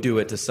you would do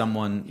it to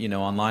someone,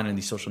 online in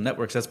these social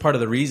networks. That's part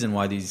of the reason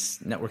why these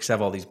networks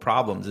have all these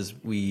problems is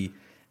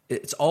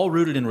it's all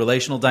rooted in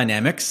relational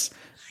dynamics,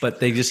 but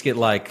they just get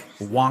like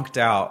wonked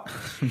out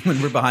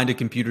when we're behind a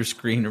computer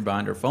screen or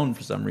behind our phone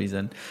for some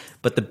reason.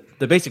 But the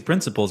basic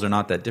principles are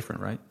not that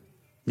different, right?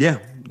 Yeah.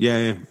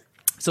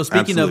 So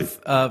speaking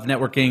of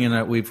networking,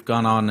 and we've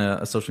gone on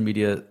a social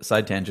media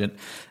side tangent.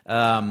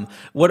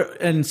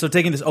 So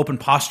taking this open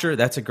posture,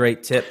 that's a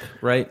great tip,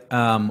 right?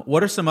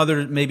 What are some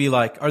other maybe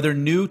are there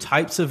new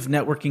types of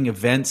networking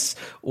events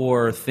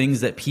or things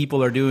that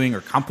people are doing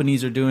or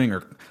companies are doing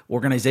or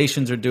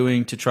organizations are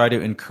doing to try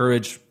to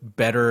encourage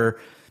better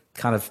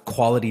kind of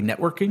quality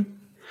networking?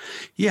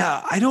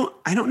 Yeah, I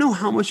don't know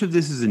how much of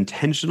this is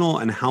intentional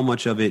and how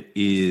much of it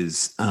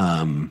is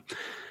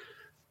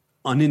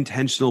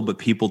unintentional, but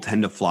people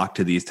tend to flock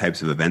to these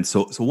types of events.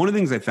 So one of the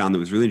things I found that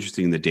was really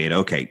interesting in the data,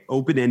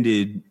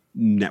 open-ended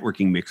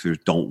networking mixers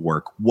don't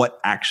work. What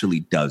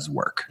actually does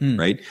work,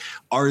 right?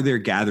 Are there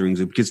gatherings?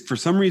 Because for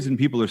some reason,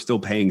 people are still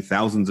paying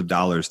thousands of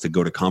dollars to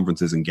go to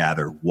conferences and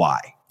gather. Why?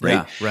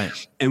 Right. Yeah,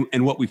 right.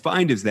 And what we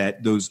find is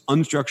that those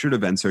unstructured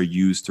events are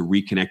used to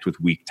reconnect with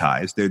weak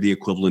ties. They're the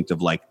equivalent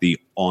of like the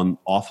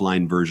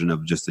offline version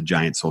of just a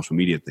giant social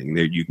media thing.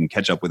 There you can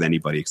catch up with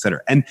anybody, et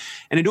cetera. And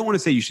I don't want to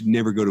say you should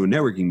never go to a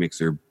networking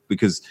mixer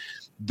because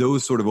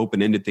those sort of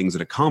open-ended things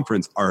at a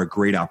conference are a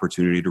great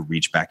opportunity to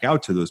reach back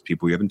out to those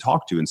people you haven't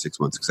talked to in 6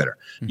 months, et cetera.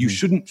 Mm-hmm. You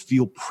shouldn't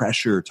feel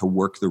pressure to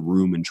work the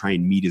room and try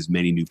and meet as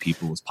many new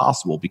people as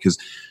possible, because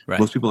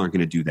most people aren't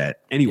going to do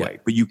that anyway.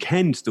 But you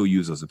can still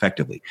use those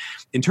effectively.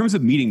 In terms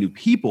of meeting new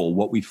people,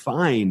 what we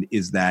find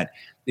is that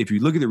if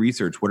you look at the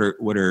research,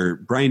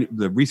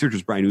 the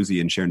researchers Brian Uzi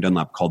and Sharon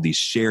Dunlap called these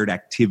shared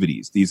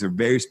activities. These are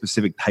very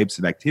specific types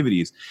of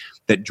activities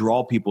that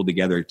draw people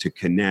together to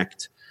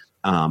connect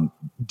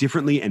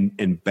differently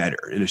and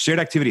better. And a shared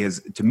activity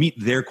has, to meet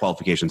their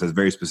qualifications, has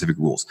very specific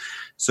rules.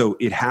 So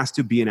it has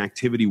to be an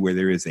activity where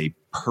there is a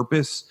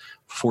purpose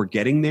for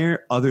getting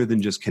there other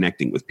than just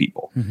connecting with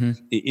people. Mm-hmm.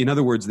 In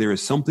other words, there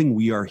is something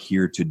we are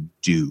here to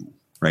do.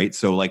 Right.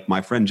 So like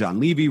my friend John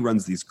Levy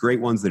runs these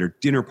great ones that are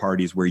dinner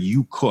parties where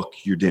you cook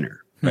your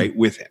dinner, right,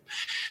 with him.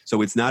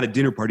 So it's not a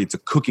dinner party, it's a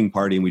cooking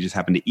party, and we just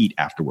happen to eat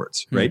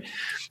afterwards, right?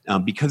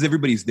 Because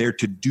everybody's there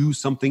to do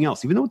something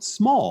else. Even though it's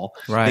small,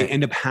 they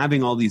end up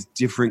having all these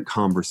different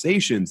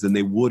conversations than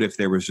they would if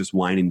there was just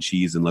wine and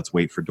cheese and let's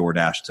wait for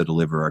DoorDash to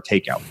deliver our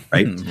takeout,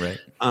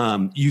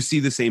 right? You see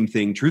the same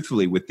thing,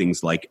 truthfully, with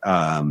things like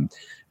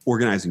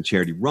organizing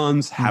charity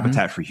runs.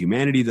 Habitat for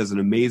Humanity does an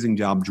amazing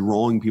job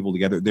drawing people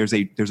together. There's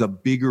a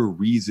bigger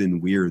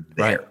reason we're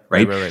there,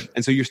 right?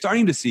 And so you're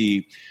starting to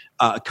see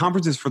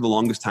conferences for the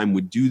longest time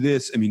would do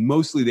this. I mean,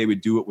 mostly they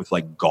would do it with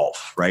like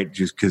golf, right?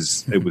 Just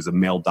because it was a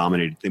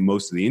male-dominated thing.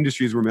 Most of the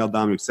industries were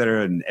male-dominated, et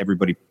cetera, and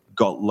everybody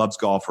loves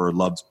golf or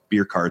loves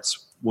beer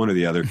carts, one or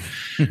the other.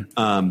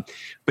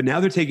 But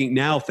now they're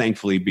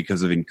thankfully,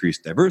 because of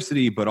increased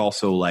diversity, but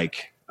also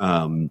like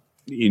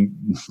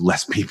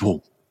less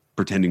people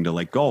pretending to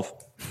like golf,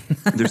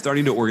 they're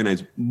starting to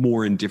organize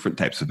more in different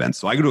types of events.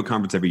 So I go to a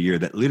conference every year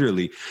that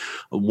literally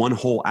one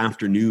whole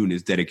afternoon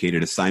is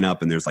dedicated to sign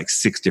up, and there's like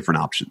 6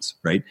 different options,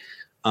 right?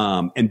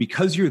 And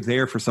because you're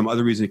there for some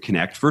other reason to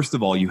connect, first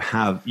of all, you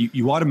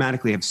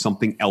automatically have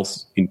something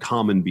else in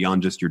common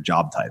beyond just your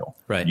job title.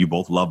 Right. You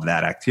both love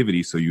that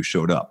activity, so you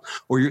showed up,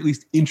 or you're at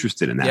least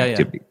interested in that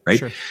activity, right?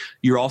 Sure.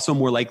 You're also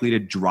more likely to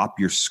drop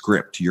your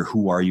script, your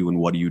who are you and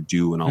what do you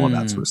do and all of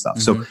that sort of stuff.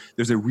 So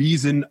there's a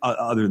reason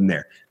other than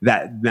there.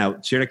 That now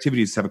shared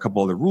activities have a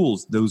couple other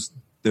rules.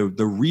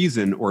 The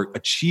reason or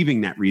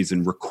achieving that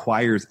reason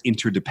requires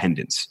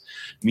interdependence,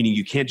 meaning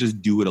you can't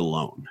just do it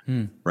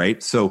alone,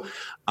 right? So,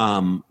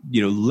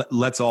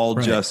 let's all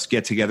just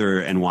get together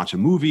and watch a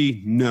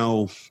movie.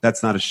 No,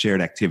 that's not a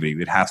shared activity.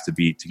 It has to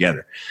be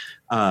together.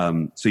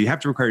 So you have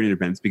to require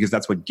independence because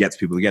that's what gets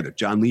people together.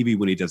 John Levy,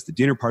 when he does the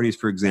dinner parties,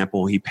 for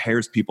example, he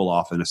pairs people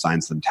off and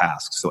assigns them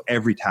tasks. So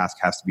every task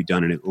has to be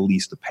done in at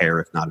least a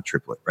pair, if not a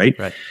triplet, right?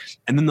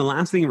 And then the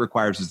last thing it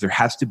requires is there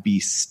has to be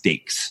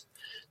stakes.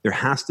 There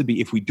has to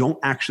be, if we don't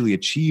actually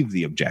achieve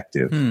the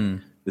objective,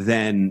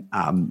 then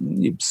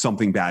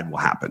something bad will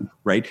happen,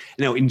 right?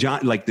 Now, in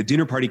John, like the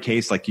dinner party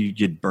case, like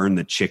you'd burn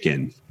the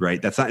chicken, right?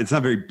 It's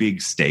not very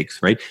big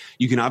stakes, right?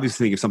 You can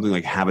obviously think of something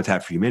like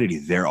Habitat for Humanity.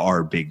 There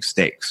are big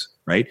stakes,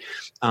 right?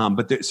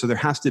 So there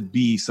has to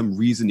be some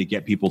reason to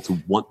get people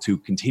to want to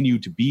continue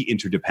to be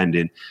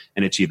interdependent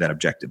and achieve that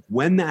objective.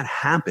 When that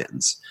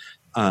happens,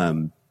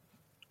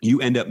 you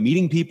end up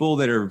meeting people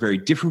that are very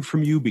different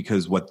from you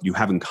because what you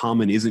have in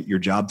common isn't your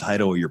job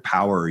title or your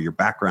power or your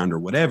background or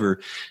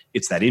whatever.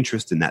 It's that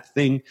interest in that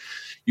thing.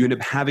 You end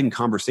up having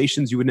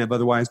conversations you wouldn't have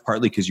otherwise,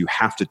 partly because you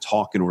have to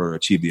talk in order to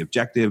achieve the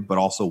objective, but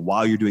also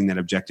while you're doing that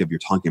objective, you're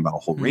talking about a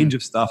whole range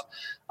of stuff.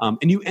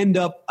 And you end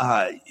up,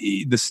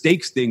 the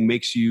stakes thing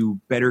makes you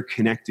better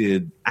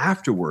connected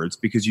afterwards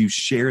because you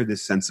share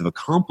this sense of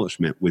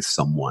accomplishment with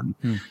someone,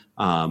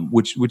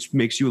 which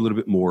makes you a little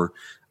bit more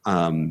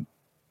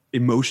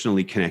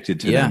emotionally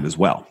connected to them as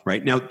well,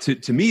 right? Now,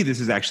 to me,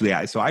 this is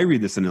actually, so I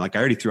read this and like I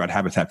already threw out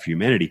Habitat for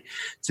Humanity.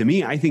 To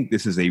me, I think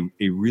this is a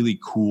really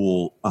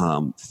cool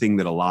thing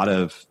that a lot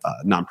of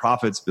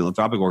nonprofits,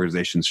 philanthropic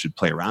organizations should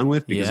play around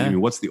with because I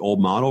mean, what's the old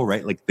model,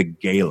 right? Like the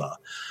gala.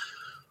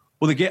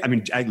 Well,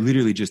 I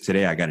literally just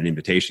today I got an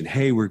invitation.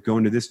 Hey, we're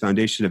going to this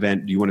foundation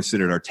event. Do you want to sit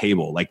at our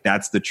table? Like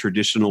that's the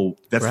traditional,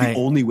 that's the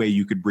only way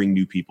you could bring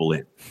new people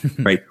in,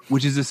 right?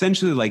 Which is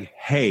essentially like,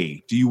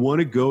 hey, do you want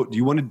to go? Do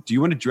you want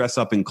to dress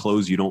up in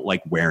clothes you don't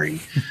like wearing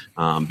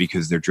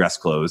because they're dress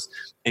clothes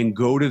and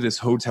go to this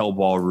hotel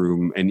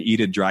ballroom and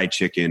eat a dry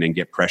chicken and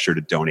get pressure to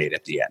donate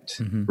at the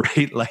end,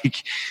 right?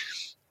 Like,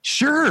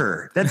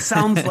 sure, that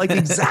sounds like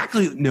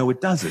exactly. No,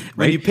 it doesn't. Right?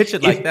 When you pitch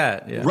it like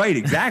that. Yeah. Right,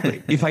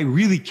 exactly. If I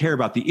really care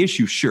about the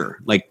issue, sure.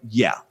 Like,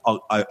 yeah,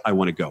 I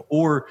want to go.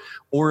 Or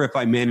if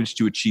I manage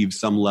to achieve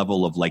some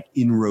level of like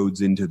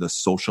inroads into the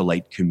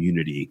socialite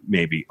community,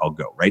 maybe I'll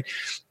go, right?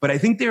 But I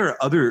think there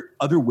are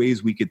other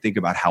ways we could think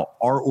about how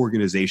our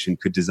organization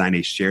could design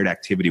a shared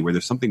activity where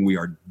there's something we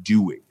are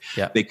doing.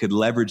 Yeah. They could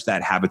leverage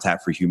that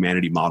Habitat for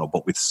Humanity model,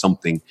 but with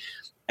something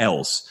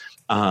else.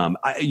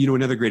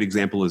 Another great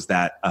example is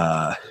that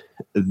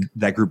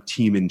group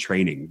Team in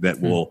Training that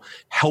will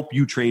help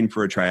you train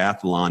for a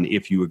triathlon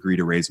if you agree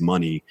to raise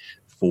money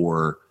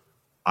for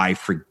I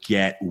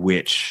forget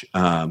which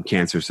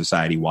cancer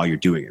society while you're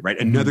doing it, right?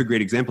 Another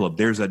great example of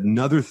there's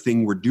another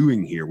thing we're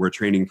doing here. We're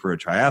training for a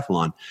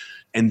triathlon.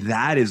 And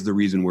that is the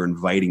reason we're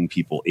inviting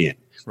people in.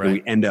 Right. And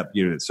we end up,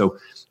 so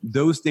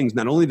those things,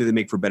 not only do they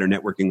make for better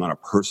networking on a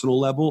personal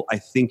level, I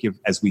think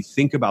as we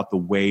think about the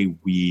way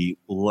we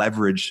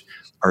leverage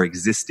our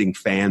existing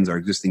fans, our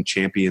existing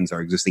champions,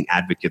 our existing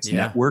advocates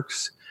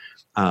networks,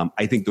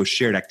 I think those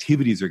shared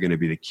activities are going to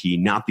be the key,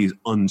 not these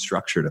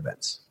unstructured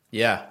events.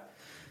 Yeah.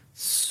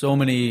 So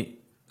many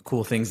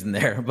cool things in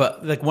there.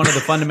 But like one of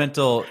the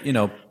fundamental,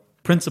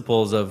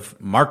 principles of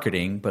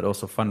marketing, but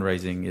also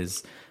fundraising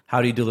is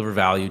how do you deliver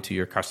value to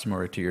your customer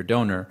or to your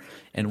donor?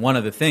 And one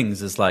of the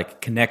things is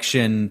like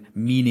connection,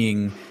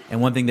 meaning,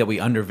 and one thing that we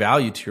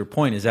undervalue, to your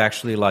point, is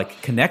actually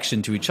like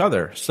connection to each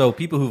other. So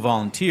people who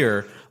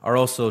volunteer are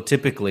also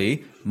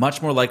typically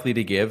much more likely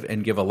to give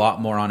and give a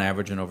lot more on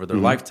average and over their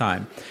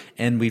lifetime.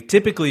 And we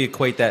typically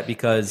equate that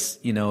because,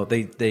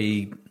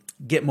 they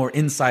get more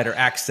insider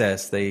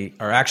access. They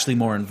are actually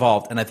more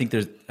involved. And I think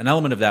there's an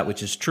element of that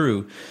which is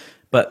true.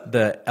 But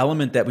the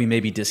element that we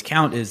maybe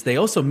discount is they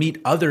also meet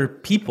other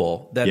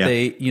people that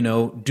they,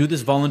 do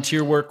this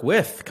volunteer work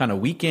with kind of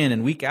week in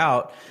and week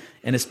out.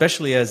 And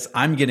especially as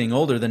I'm getting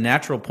older, the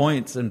natural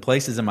points and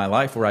places in my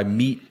life where I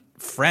meet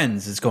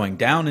friends is going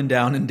down and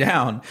down and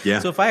down. Yeah.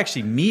 So if I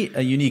actually meet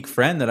a unique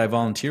friend that I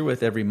volunteer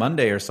with every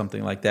Monday or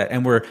something like that,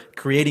 and we're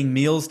creating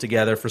meals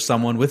together for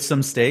someone with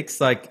some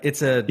stakes, like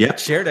it's a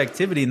shared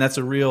activity, and that's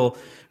a real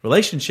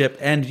relationship.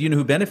 And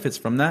who benefits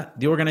from that?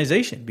 The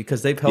organization,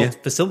 because they've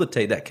helped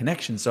facilitate that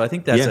connection. So I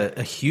think that's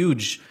a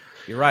huge,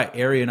 you're right,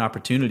 area and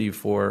opportunity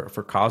for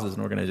causes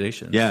and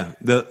organizations. Yeah.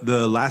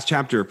 The last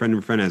chapter, Friend of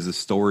a Friend, has a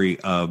story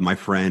of my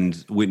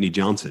friend Whitney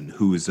Johnson,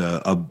 who is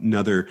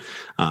another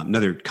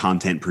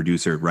content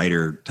producer,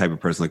 writer type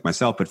of person like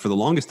myself. But for the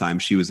longest time,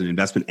 she was an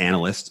investment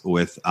analyst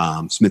with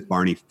Smith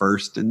Barney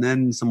first, and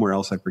then somewhere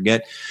else, I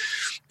forget.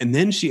 And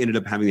then she ended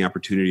up having the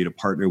opportunity to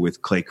partner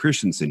with Clay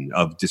Christensen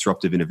of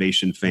disruptive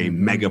innovation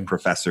fame, mega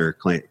professor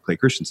Clay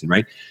Christensen,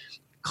 right?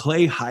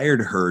 Clay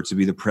hired her to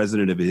be the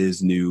president of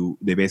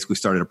they basically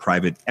started a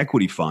private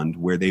equity fund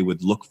where they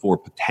would look for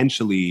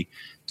potentially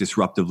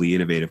disruptively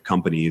innovative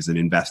companies and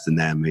invest in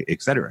them,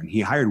 et cetera. And he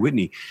hired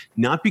Whitney,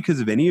 not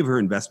because of any of her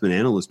investment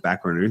analyst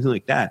background or anything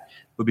like that,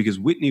 but because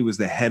Whitney was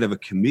the head of a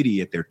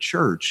committee at their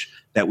church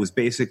that was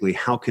basically,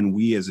 how can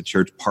we as a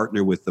church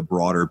partner with the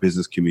broader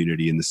business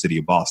community in the city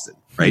of Boston,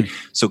 right?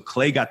 So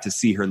Clay got to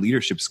see her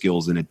leadership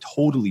skills in a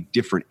totally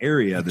different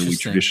area than we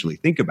traditionally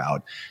think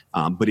about.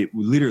 But it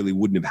literally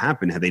wouldn't have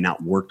happened had they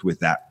not worked with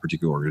that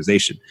particular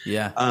organization.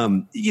 Yeah.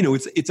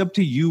 It's up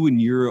to you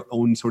and your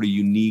own sort of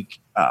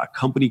unique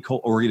company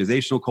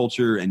organizational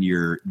culture and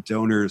your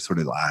donor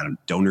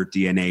donor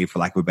DNA, for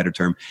lack of a better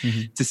term,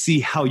 to see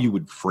how you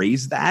would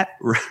phrase that,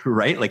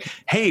 right? Like,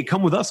 hey,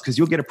 come with us because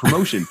you'll get a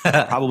promotion.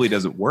 Probably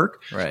doesn't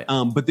work. Right.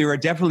 But there are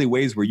definitely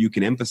ways where you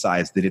can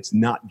emphasize that it's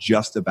not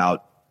just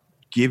about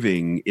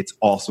giving, it's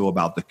also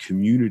about the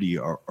community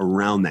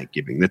around that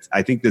giving.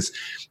 I think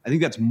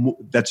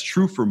that's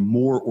true for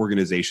more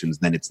organizations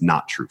than it's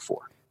not true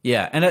for.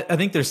 Yeah, and I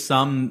think there's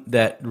some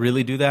that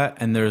really do that,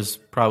 and there's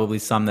probably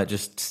some that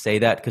just say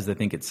that because they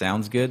think it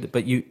sounds good.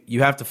 But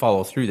you have to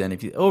follow through then.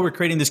 If we're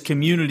creating this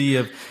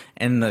community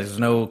and there's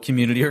no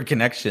community or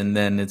connection,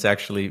 then it's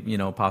actually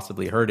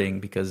possibly hurting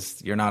because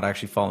you're not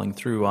actually following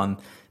through on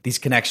these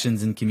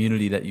connections and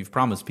community that you've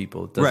promised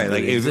people. Right,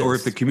 really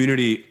if the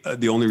community,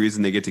 the only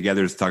reason they get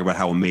together is to talk about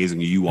how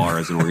amazing you are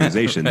as an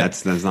organization,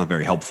 that's not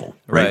very helpful,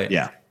 right?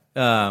 Yeah.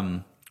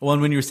 Well,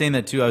 and when you were saying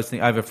that too, I was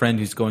thinking I have a friend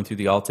who's going through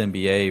the Alt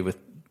MBA with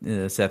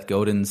Seth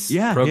Godin's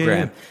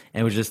program,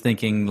 and was just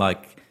thinking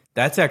like,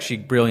 that's actually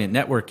brilliant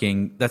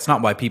networking. That's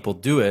not why people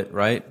do it,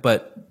 right?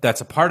 But that's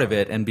a part of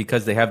it. And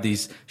because they have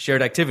these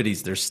shared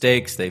activities, there's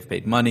stakes, they've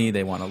paid money,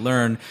 they want to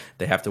learn,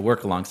 they have to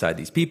work alongside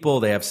these people,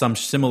 they have some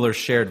similar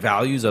shared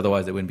values,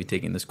 otherwise they wouldn't be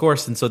taking this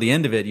course. And so the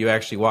end of it, you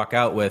actually walk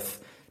out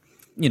with,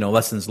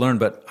 lessons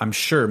learned, but I'm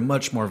sure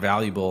much more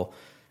valuable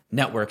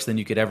networks than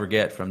you could ever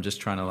get from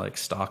just trying to like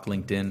stalk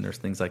LinkedIn or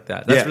things like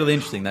that. That's really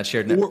interesting. That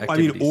shared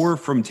activities. Or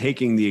from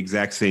taking the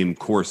exact same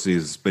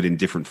courses but in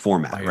different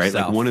format, right?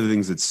 Like one of the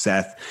things that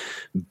Seth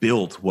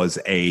built was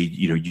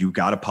you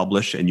got to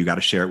publish and you got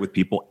to share it with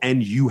people,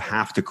 and you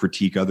have to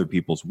critique other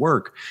people's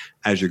work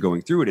as you're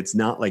going through it. It's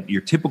not like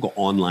your typical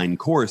online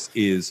course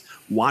is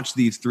watch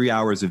these 3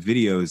 hours of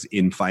videos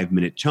in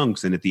 5-minute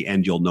chunks, and at the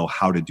end you'll know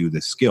how to do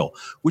this skill,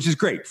 which is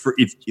great for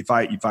if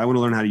I want to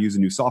learn how to use a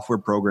new software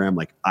program,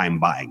 like I'm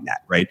buying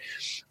that, right?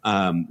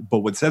 But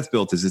what Seth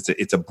built is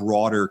it's a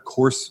broader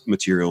course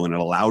material, and it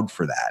allowed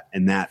for that,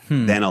 and that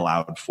then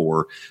allowed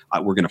for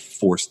we're going to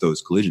force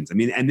those collisions. I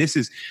mean, and this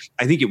is,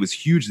 I think it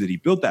was huge that he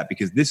built that,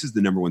 because this is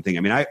the number one thing.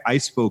 I mean, I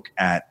spoke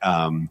at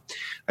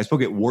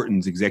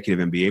Wharton's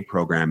executive MBA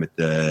program at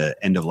the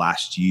end of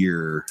last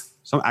year.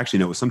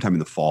 It was sometime in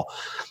the fall.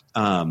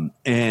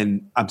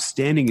 And I'm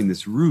standing in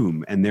this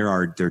room, and there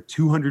are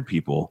 200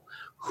 people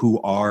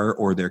who are,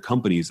 or their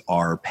companies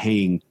are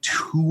paying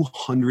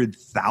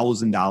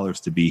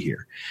 $200,000 to be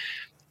here.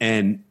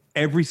 And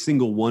every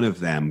single one of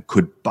them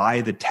could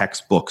buy the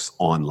textbooks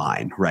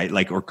online, right?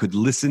 Like, or could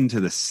listen to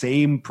the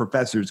same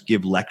professors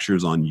give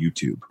lectures on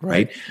YouTube,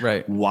 right?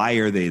 Right. Why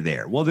are they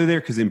there? Well, they're there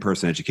because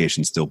in-person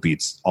education still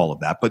beats all of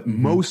that, but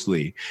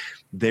mostly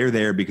they're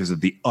there because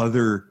of the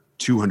other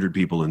 200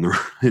 people in the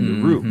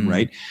room,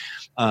 right?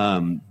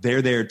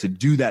 They're there to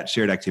do that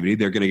shared activity.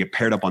 They're going to get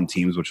paired up on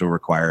teams, which will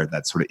require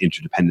that sort of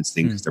interdependence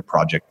thing because they're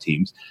project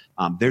teams.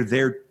 They're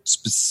there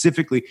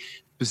specifically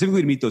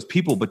to meet those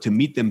people, but to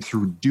meet them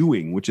through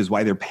doing, which is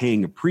why they're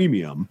paying a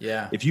premium.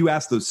 Yeah. If you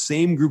ask those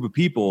same group of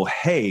people,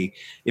 hey,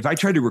 if I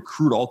tried to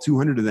recruit all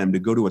 200 of them to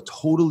go to a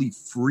totally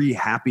free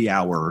happy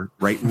hour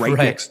right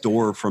next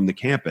door from the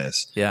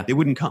campus, they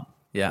wouldn't come.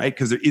 Yeah. Right.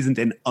 Because there isn't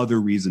an other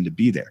reason to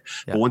be there.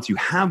 Yeah. But once you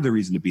have the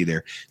reason to be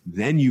there,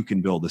 then you can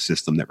build a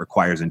system that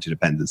requires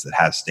interdependence, that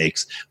has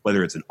stakes,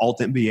 whether it's an alt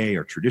MBA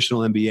or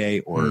traditional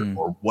MBA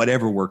or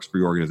whatever works for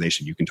your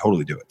organization. You can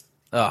totally do it.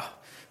 Oh,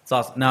 it's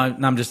awesome. Now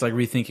I'm just like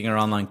rethinking our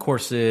online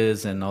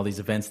courses and all these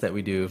events that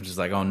we do. I'm just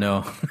like, oh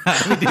no,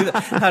 how do we do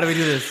that? How do we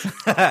do this?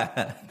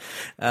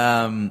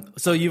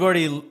 So you've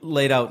already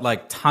laid out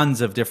like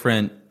tons of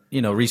different,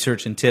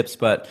 research and tips,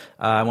 but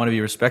I want to be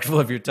respectful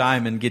of your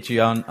time and get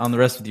you on the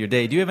rest of your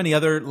day. Do you have any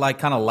other like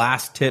kind of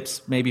last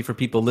tips maybe for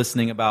people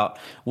listening about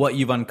what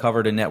you've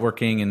uncovered in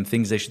networking and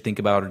things they should think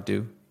about or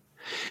do?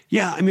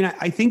 Yeah, I mean,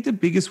 I think the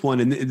biggest one,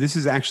 and this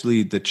is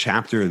actually the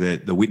chapter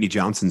that the Whitney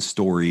Johnson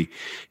story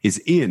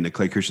is in, the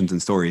Clay Christensen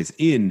story is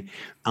in,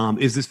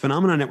 is this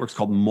phenomenon networks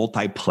called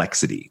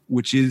multiplexity,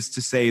 which is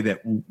to say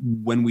that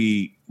when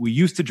we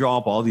used to draw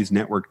up all these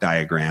network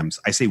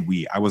diagrams, I say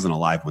I wasn't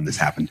alive when this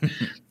happened.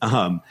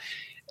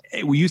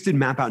 We used to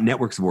map out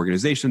networks of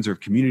organizations or of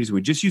communities. And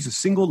we just use a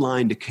single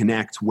line to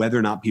connect whether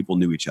or not people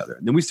knew each other.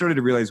 And then we started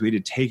to realize we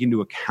had to take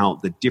into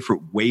account the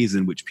different ways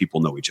in which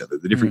people know each other,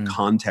 the different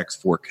contexts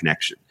for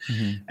connection.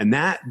 And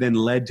that then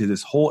led to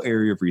this whole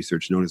area of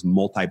research known as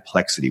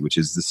multiplexity, which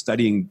is the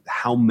studying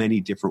how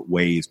many different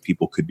ways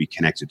people could be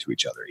connected to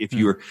each other. If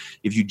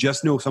you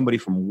just know somebody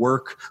from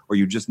work, or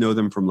you just know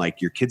them from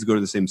like your kids go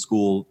to the same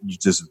school,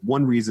 just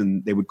one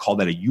reason, they would call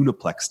that a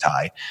uniplex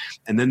tie.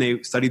 And then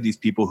they studied these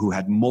people who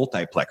had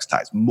multiplex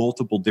ties,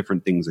 multiple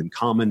different things in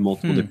common,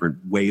 multiple different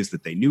ways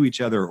that they knew each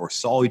other or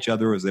saw each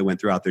other as they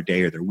went throughout their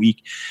day or their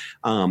week.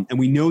 And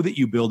we know that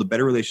you build a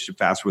better relationship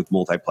faster with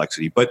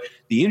multiplexity. But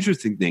the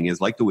interesting thing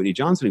is, like the Whitney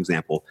Johnson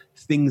example,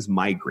 things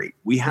migrate.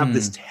 We have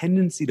this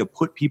tendency to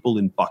put people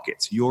in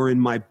buckets. You're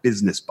in my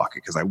business bucket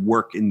because I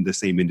work in the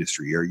same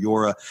industry, or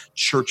you're a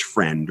church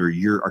friend, or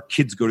our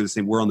kids go to the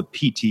same, we're on the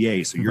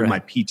PTA, so you're in my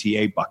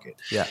PTA bucket.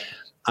 Yeah.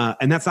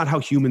 And that's not how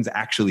humans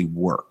actually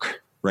work.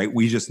 Right?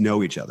 We just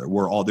know each other.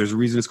 There's a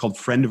reason it's called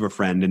friend of a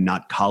friend and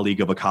not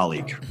colleague of a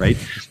colleague, right?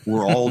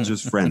 We're all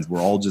just friends.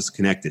 We're all just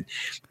connected.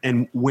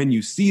 And when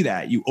you see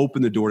that, you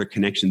open the door to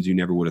connections you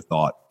never would have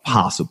thought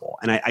possible.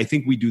 And I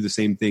think we do the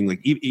same thing. Like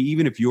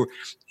even if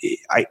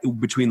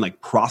between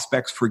like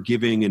prospects for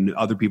giving and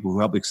other people who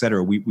help, et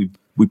cetera, we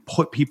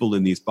put people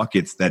in these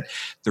buckets that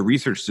the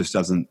research just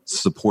doesn't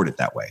support it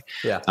that way.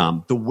 Yeah.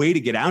 The way to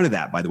get out of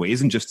that, by the way,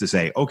 isn't just to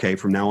say, okay,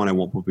 from now on, I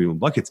won't put people in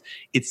buckets.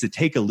 It's to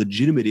take a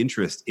legitimate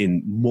interest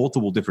in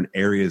multiple different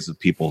areas of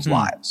people's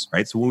lives,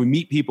 right? So when we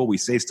meet people, we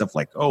say stuff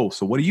like, oh,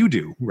 so what do you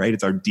do? Right?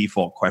 It's our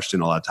default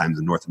question a lot of times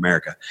in North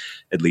America,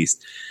 at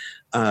least.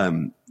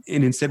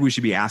 And instead we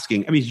should be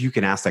asking, I mean, you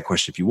can ask that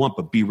question if you want,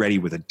 but be ready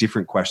with a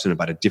different question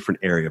about a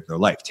different area of their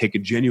life. Take a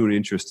genuine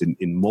interest in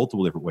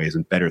multiple different ways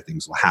and better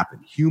things will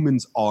happen.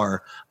 Humans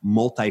are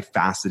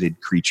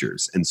multifaceted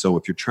creatures. And so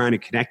if you're trying to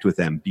connect with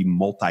them, be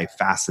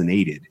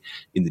multifacinated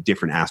in the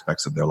different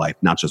aspects of their life,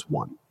 not just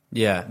one.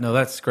 Yeah, no,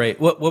 that's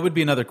great. What would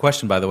be another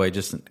question, by the way,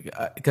 just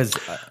because...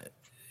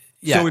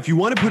 Yeah. So if you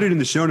want to put it in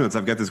the show notes,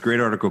 I've got this great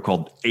article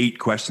called 8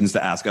 questions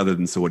to ask other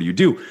than, so what do you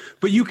do?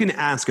 But you can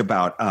ask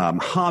about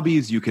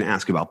hobbies. You can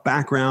ask about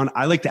background.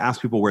 I like to ask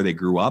people where they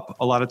grew up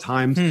a lot of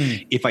times.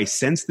 If I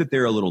sense that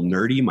they're a little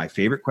nerdy, my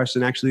favorite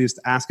question actually is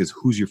to ask is,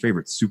 who's your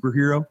favorite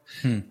superhero?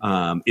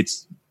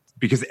 It's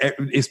because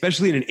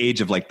especially in an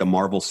age of like the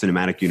Marvel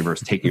Cinematic Universe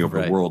taking over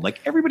the world,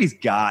 like everybody's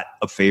got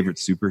a favorite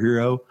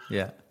superhero.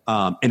 Yeah.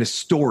 And a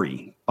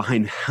story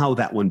behind how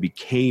that one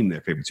became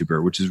their favorite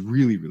superhero, which is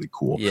really, really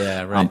cool.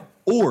 Yeah, right.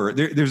 Or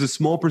there's a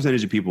small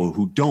percentage of people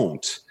who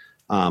don't,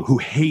 who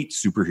hate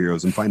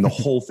superheroes and find the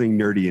whole thing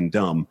nerdy and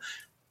dumb.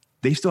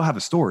 They still have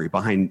a story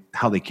behind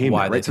how they came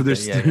there, right? So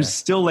there's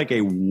still like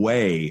a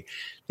way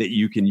that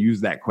you can use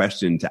that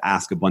question to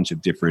ask a bunch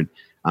of different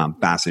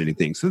fascinating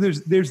things. So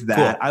there's that.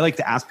 Cool. I like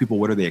to ask people,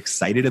 what are they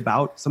excited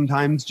about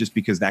sometimes, just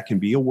because that can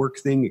be a work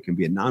thing. It can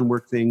be a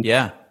non-work thing.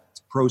 Yeah.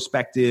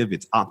 Prospective,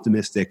 it's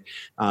optimistic,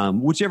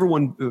 whichever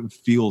one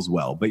feels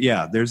well. But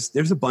yeah, there's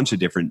a bunch of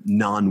different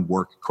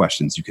non-work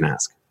questions you can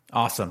ask.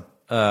 Awesome.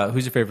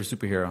 Who's your favorite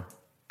superhero?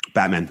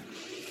 Batman.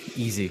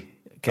 Easy.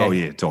 Okay. Oh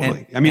yeah,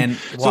 totally. I mean,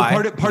 so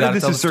part of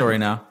this is story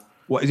now.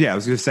 Well, yeah, I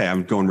was going to say,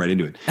 I'm going right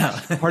into it.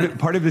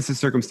 Part of this is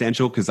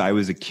circumstantial because I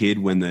was a kid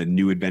when the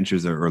New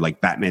Adventures or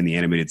like Batman the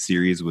Animated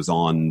Series was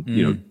on,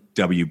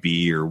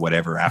 WB or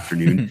whatever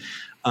afternoon.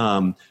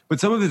 But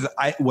some of his,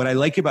 what I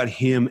like about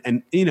him,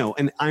 and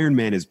and Iron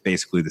Man is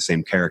basically the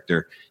same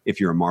character if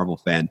you're a Marvel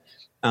fan.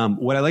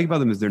 What I like about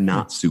them is they're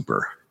not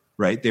super,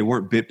 right? They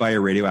weren't bit by a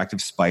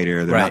radioactive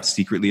spider. They're not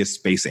secretly a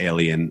space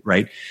alien,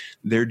 right?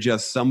 They're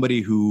just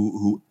somebody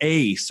who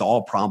saw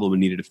a problem and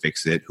needed to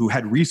fix it, who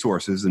had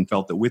resources and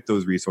felt that with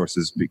those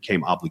resources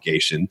became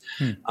obligation.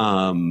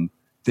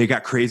 They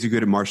got crazy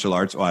good at martial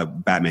arts. Well,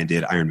 Batman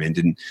did, Iron Man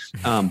didn't,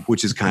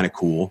 which is kind of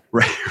cool,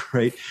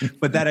 right?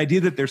 But that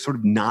idea that they're sort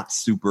of not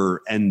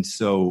super, and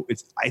so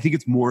I think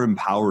it's more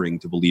empowering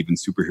to believe in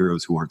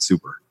superheroes who aren't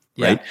super,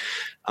 right?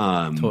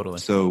 Totally.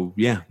 So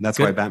yeah, that's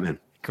why Batman.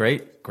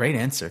 Great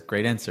answer.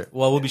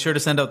 Well, we'll be sure to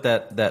send out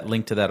that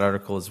link to that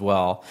article as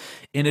well.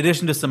 In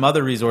addition to some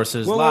other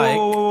resources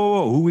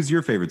whoa. Who was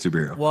your favorite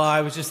superhero? Well,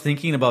 I was just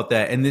thinking about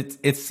that, and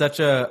it's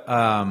such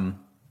a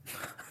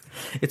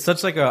it's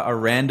such like a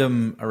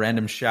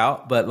random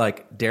shout, but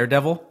like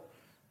Daredevil.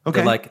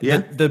 Okay.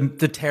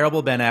 The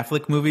terrible Ben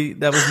Affleck movie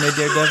that was made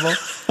Daredevil.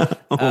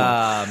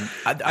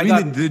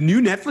 The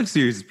new Netflix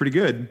series is pretty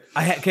good.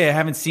 I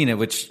haven't seen it,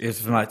 which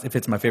if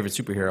it's my favorite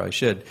superhero, I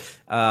should.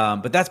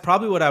 But that's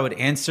probably what I would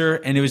answer.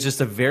 And it was just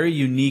a very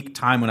unique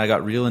time when I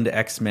got real into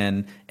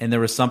X-Men. And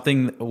there was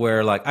something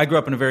where like I grew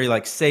up in a very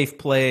like safe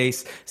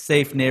place,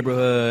 safe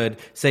neighborhood,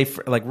 safe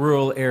like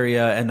rural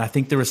area. And I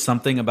think there was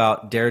something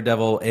about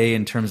Daredevil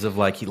in terms of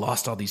like he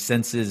lost all these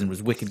senses and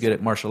was wicked good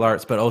at martial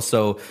arts, but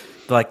also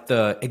like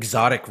the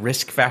exotic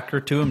risk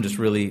factor to him just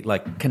really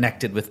like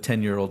connected with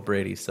 10-year-old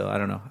Brady. So I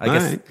don't know. I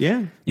guess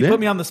you put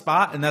me on the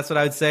spot, and that's what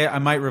I would say. I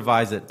might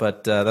revise it,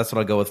 but that's what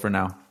I'll go with for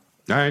now.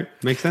 All right.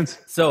 Makes sense.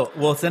 So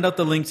we'll send out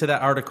the link to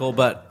that article,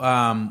 but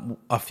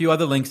a few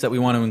other links that we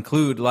want to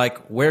include, like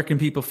where can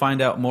people find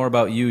out more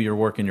about you, your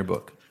work, and your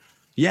book?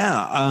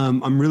 Yeah,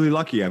 I'm really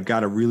lucky. I've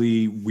got a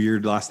really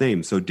weird last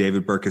name. So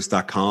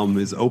davidburkus.com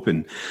is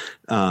open.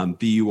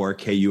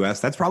 Burkus.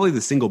 That's probably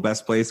the single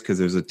best place because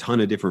there's a ton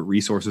of different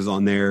resources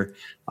on there.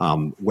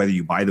 Whether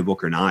you buy the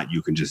book or not,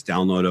 you can just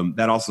download them.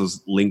 That also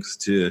links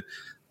to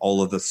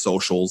all of the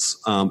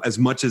socials. As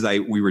much as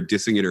we were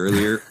dissing it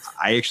earlier,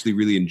 I actually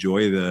really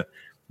enjoy the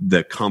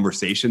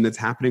conversation that's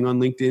happening on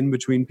LinkedIn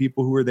between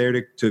people who are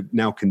there to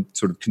now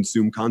sort of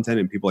consume content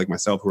and people like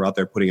myself who are out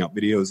there putting out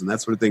videos and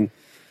that sort of thing.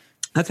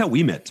 That's how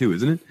we met too,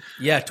 isn't it?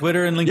 Yeah,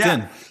 Twitter and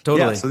LinkedIn.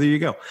 Totally. Yeah, so there you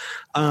go.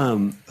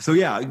 So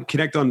yeah,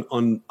 connect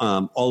on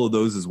all of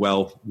those as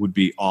well would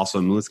be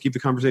awesome. Let's keep the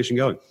conversation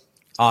going.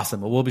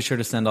 Awesome. Well, we'll be sure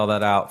to send all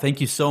that out.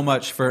 Thank you so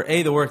much for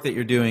the work that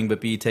you're doing,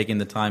 but B, taking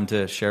the time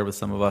to share with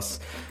some of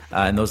us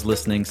and those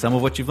listening some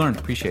of what you've learned.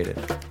 Appreciate it.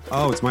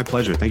 Oh, it's my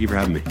pleasure. Thank you for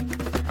having me.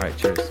 All right,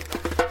 cheers.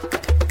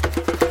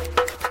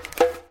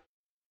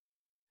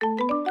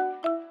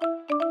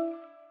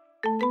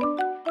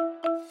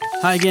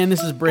 Hi again,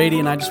 this is Brady,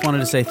 and I just wanted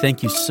to say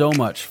thank you so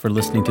much for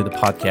listening to the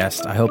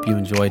podcast. I hope you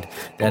enjoyed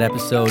that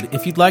episode.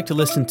 If you'd like to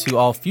listen to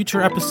all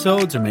future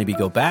episodes or maybe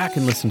go back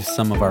and listen to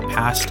some of our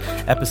past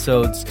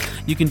episodes,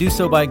 you can do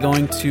so by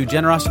going to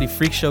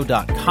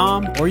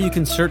generosityfreakshow.com, or you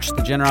can search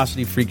The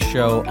Generosity Freak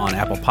Show on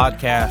Apple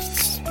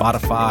Podcasts,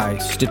 Spotify,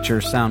 Stitcher,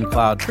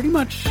 SoundCloud, pretty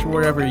much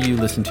wherever you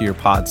listen to your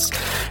pods.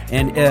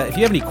 And if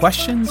you have any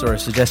questions or a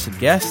suggested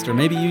guest, or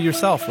maybe you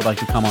yourself would like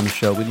to come on the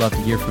show, we'd love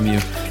to hear from you.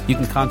 You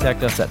can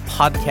contact us at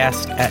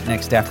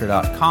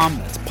podcast@nextafter.com.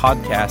 That's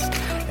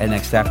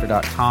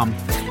podcast@nextafter.com.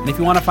 And if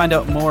you want to find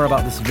out more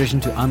about this vision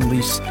to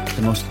unleash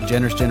the most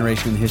generous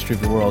generation in the history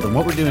of the world and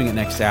what we're doing at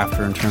Next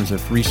After in terms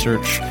of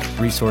research,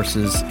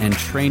 resources, and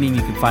training,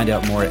 you can find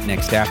out more at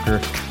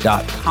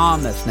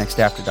nextafter.com. That's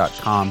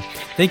nextafter.com.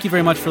 Thank you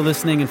very much for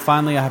listening. And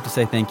finally, I have to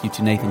say thank you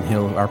to Nathan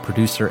Hill, our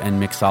producer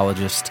and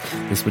mixologist.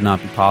 This would not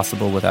be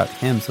possible without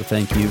him. So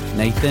thank you,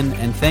 Nathan.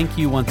 And thank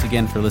you once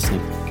again for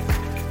listening.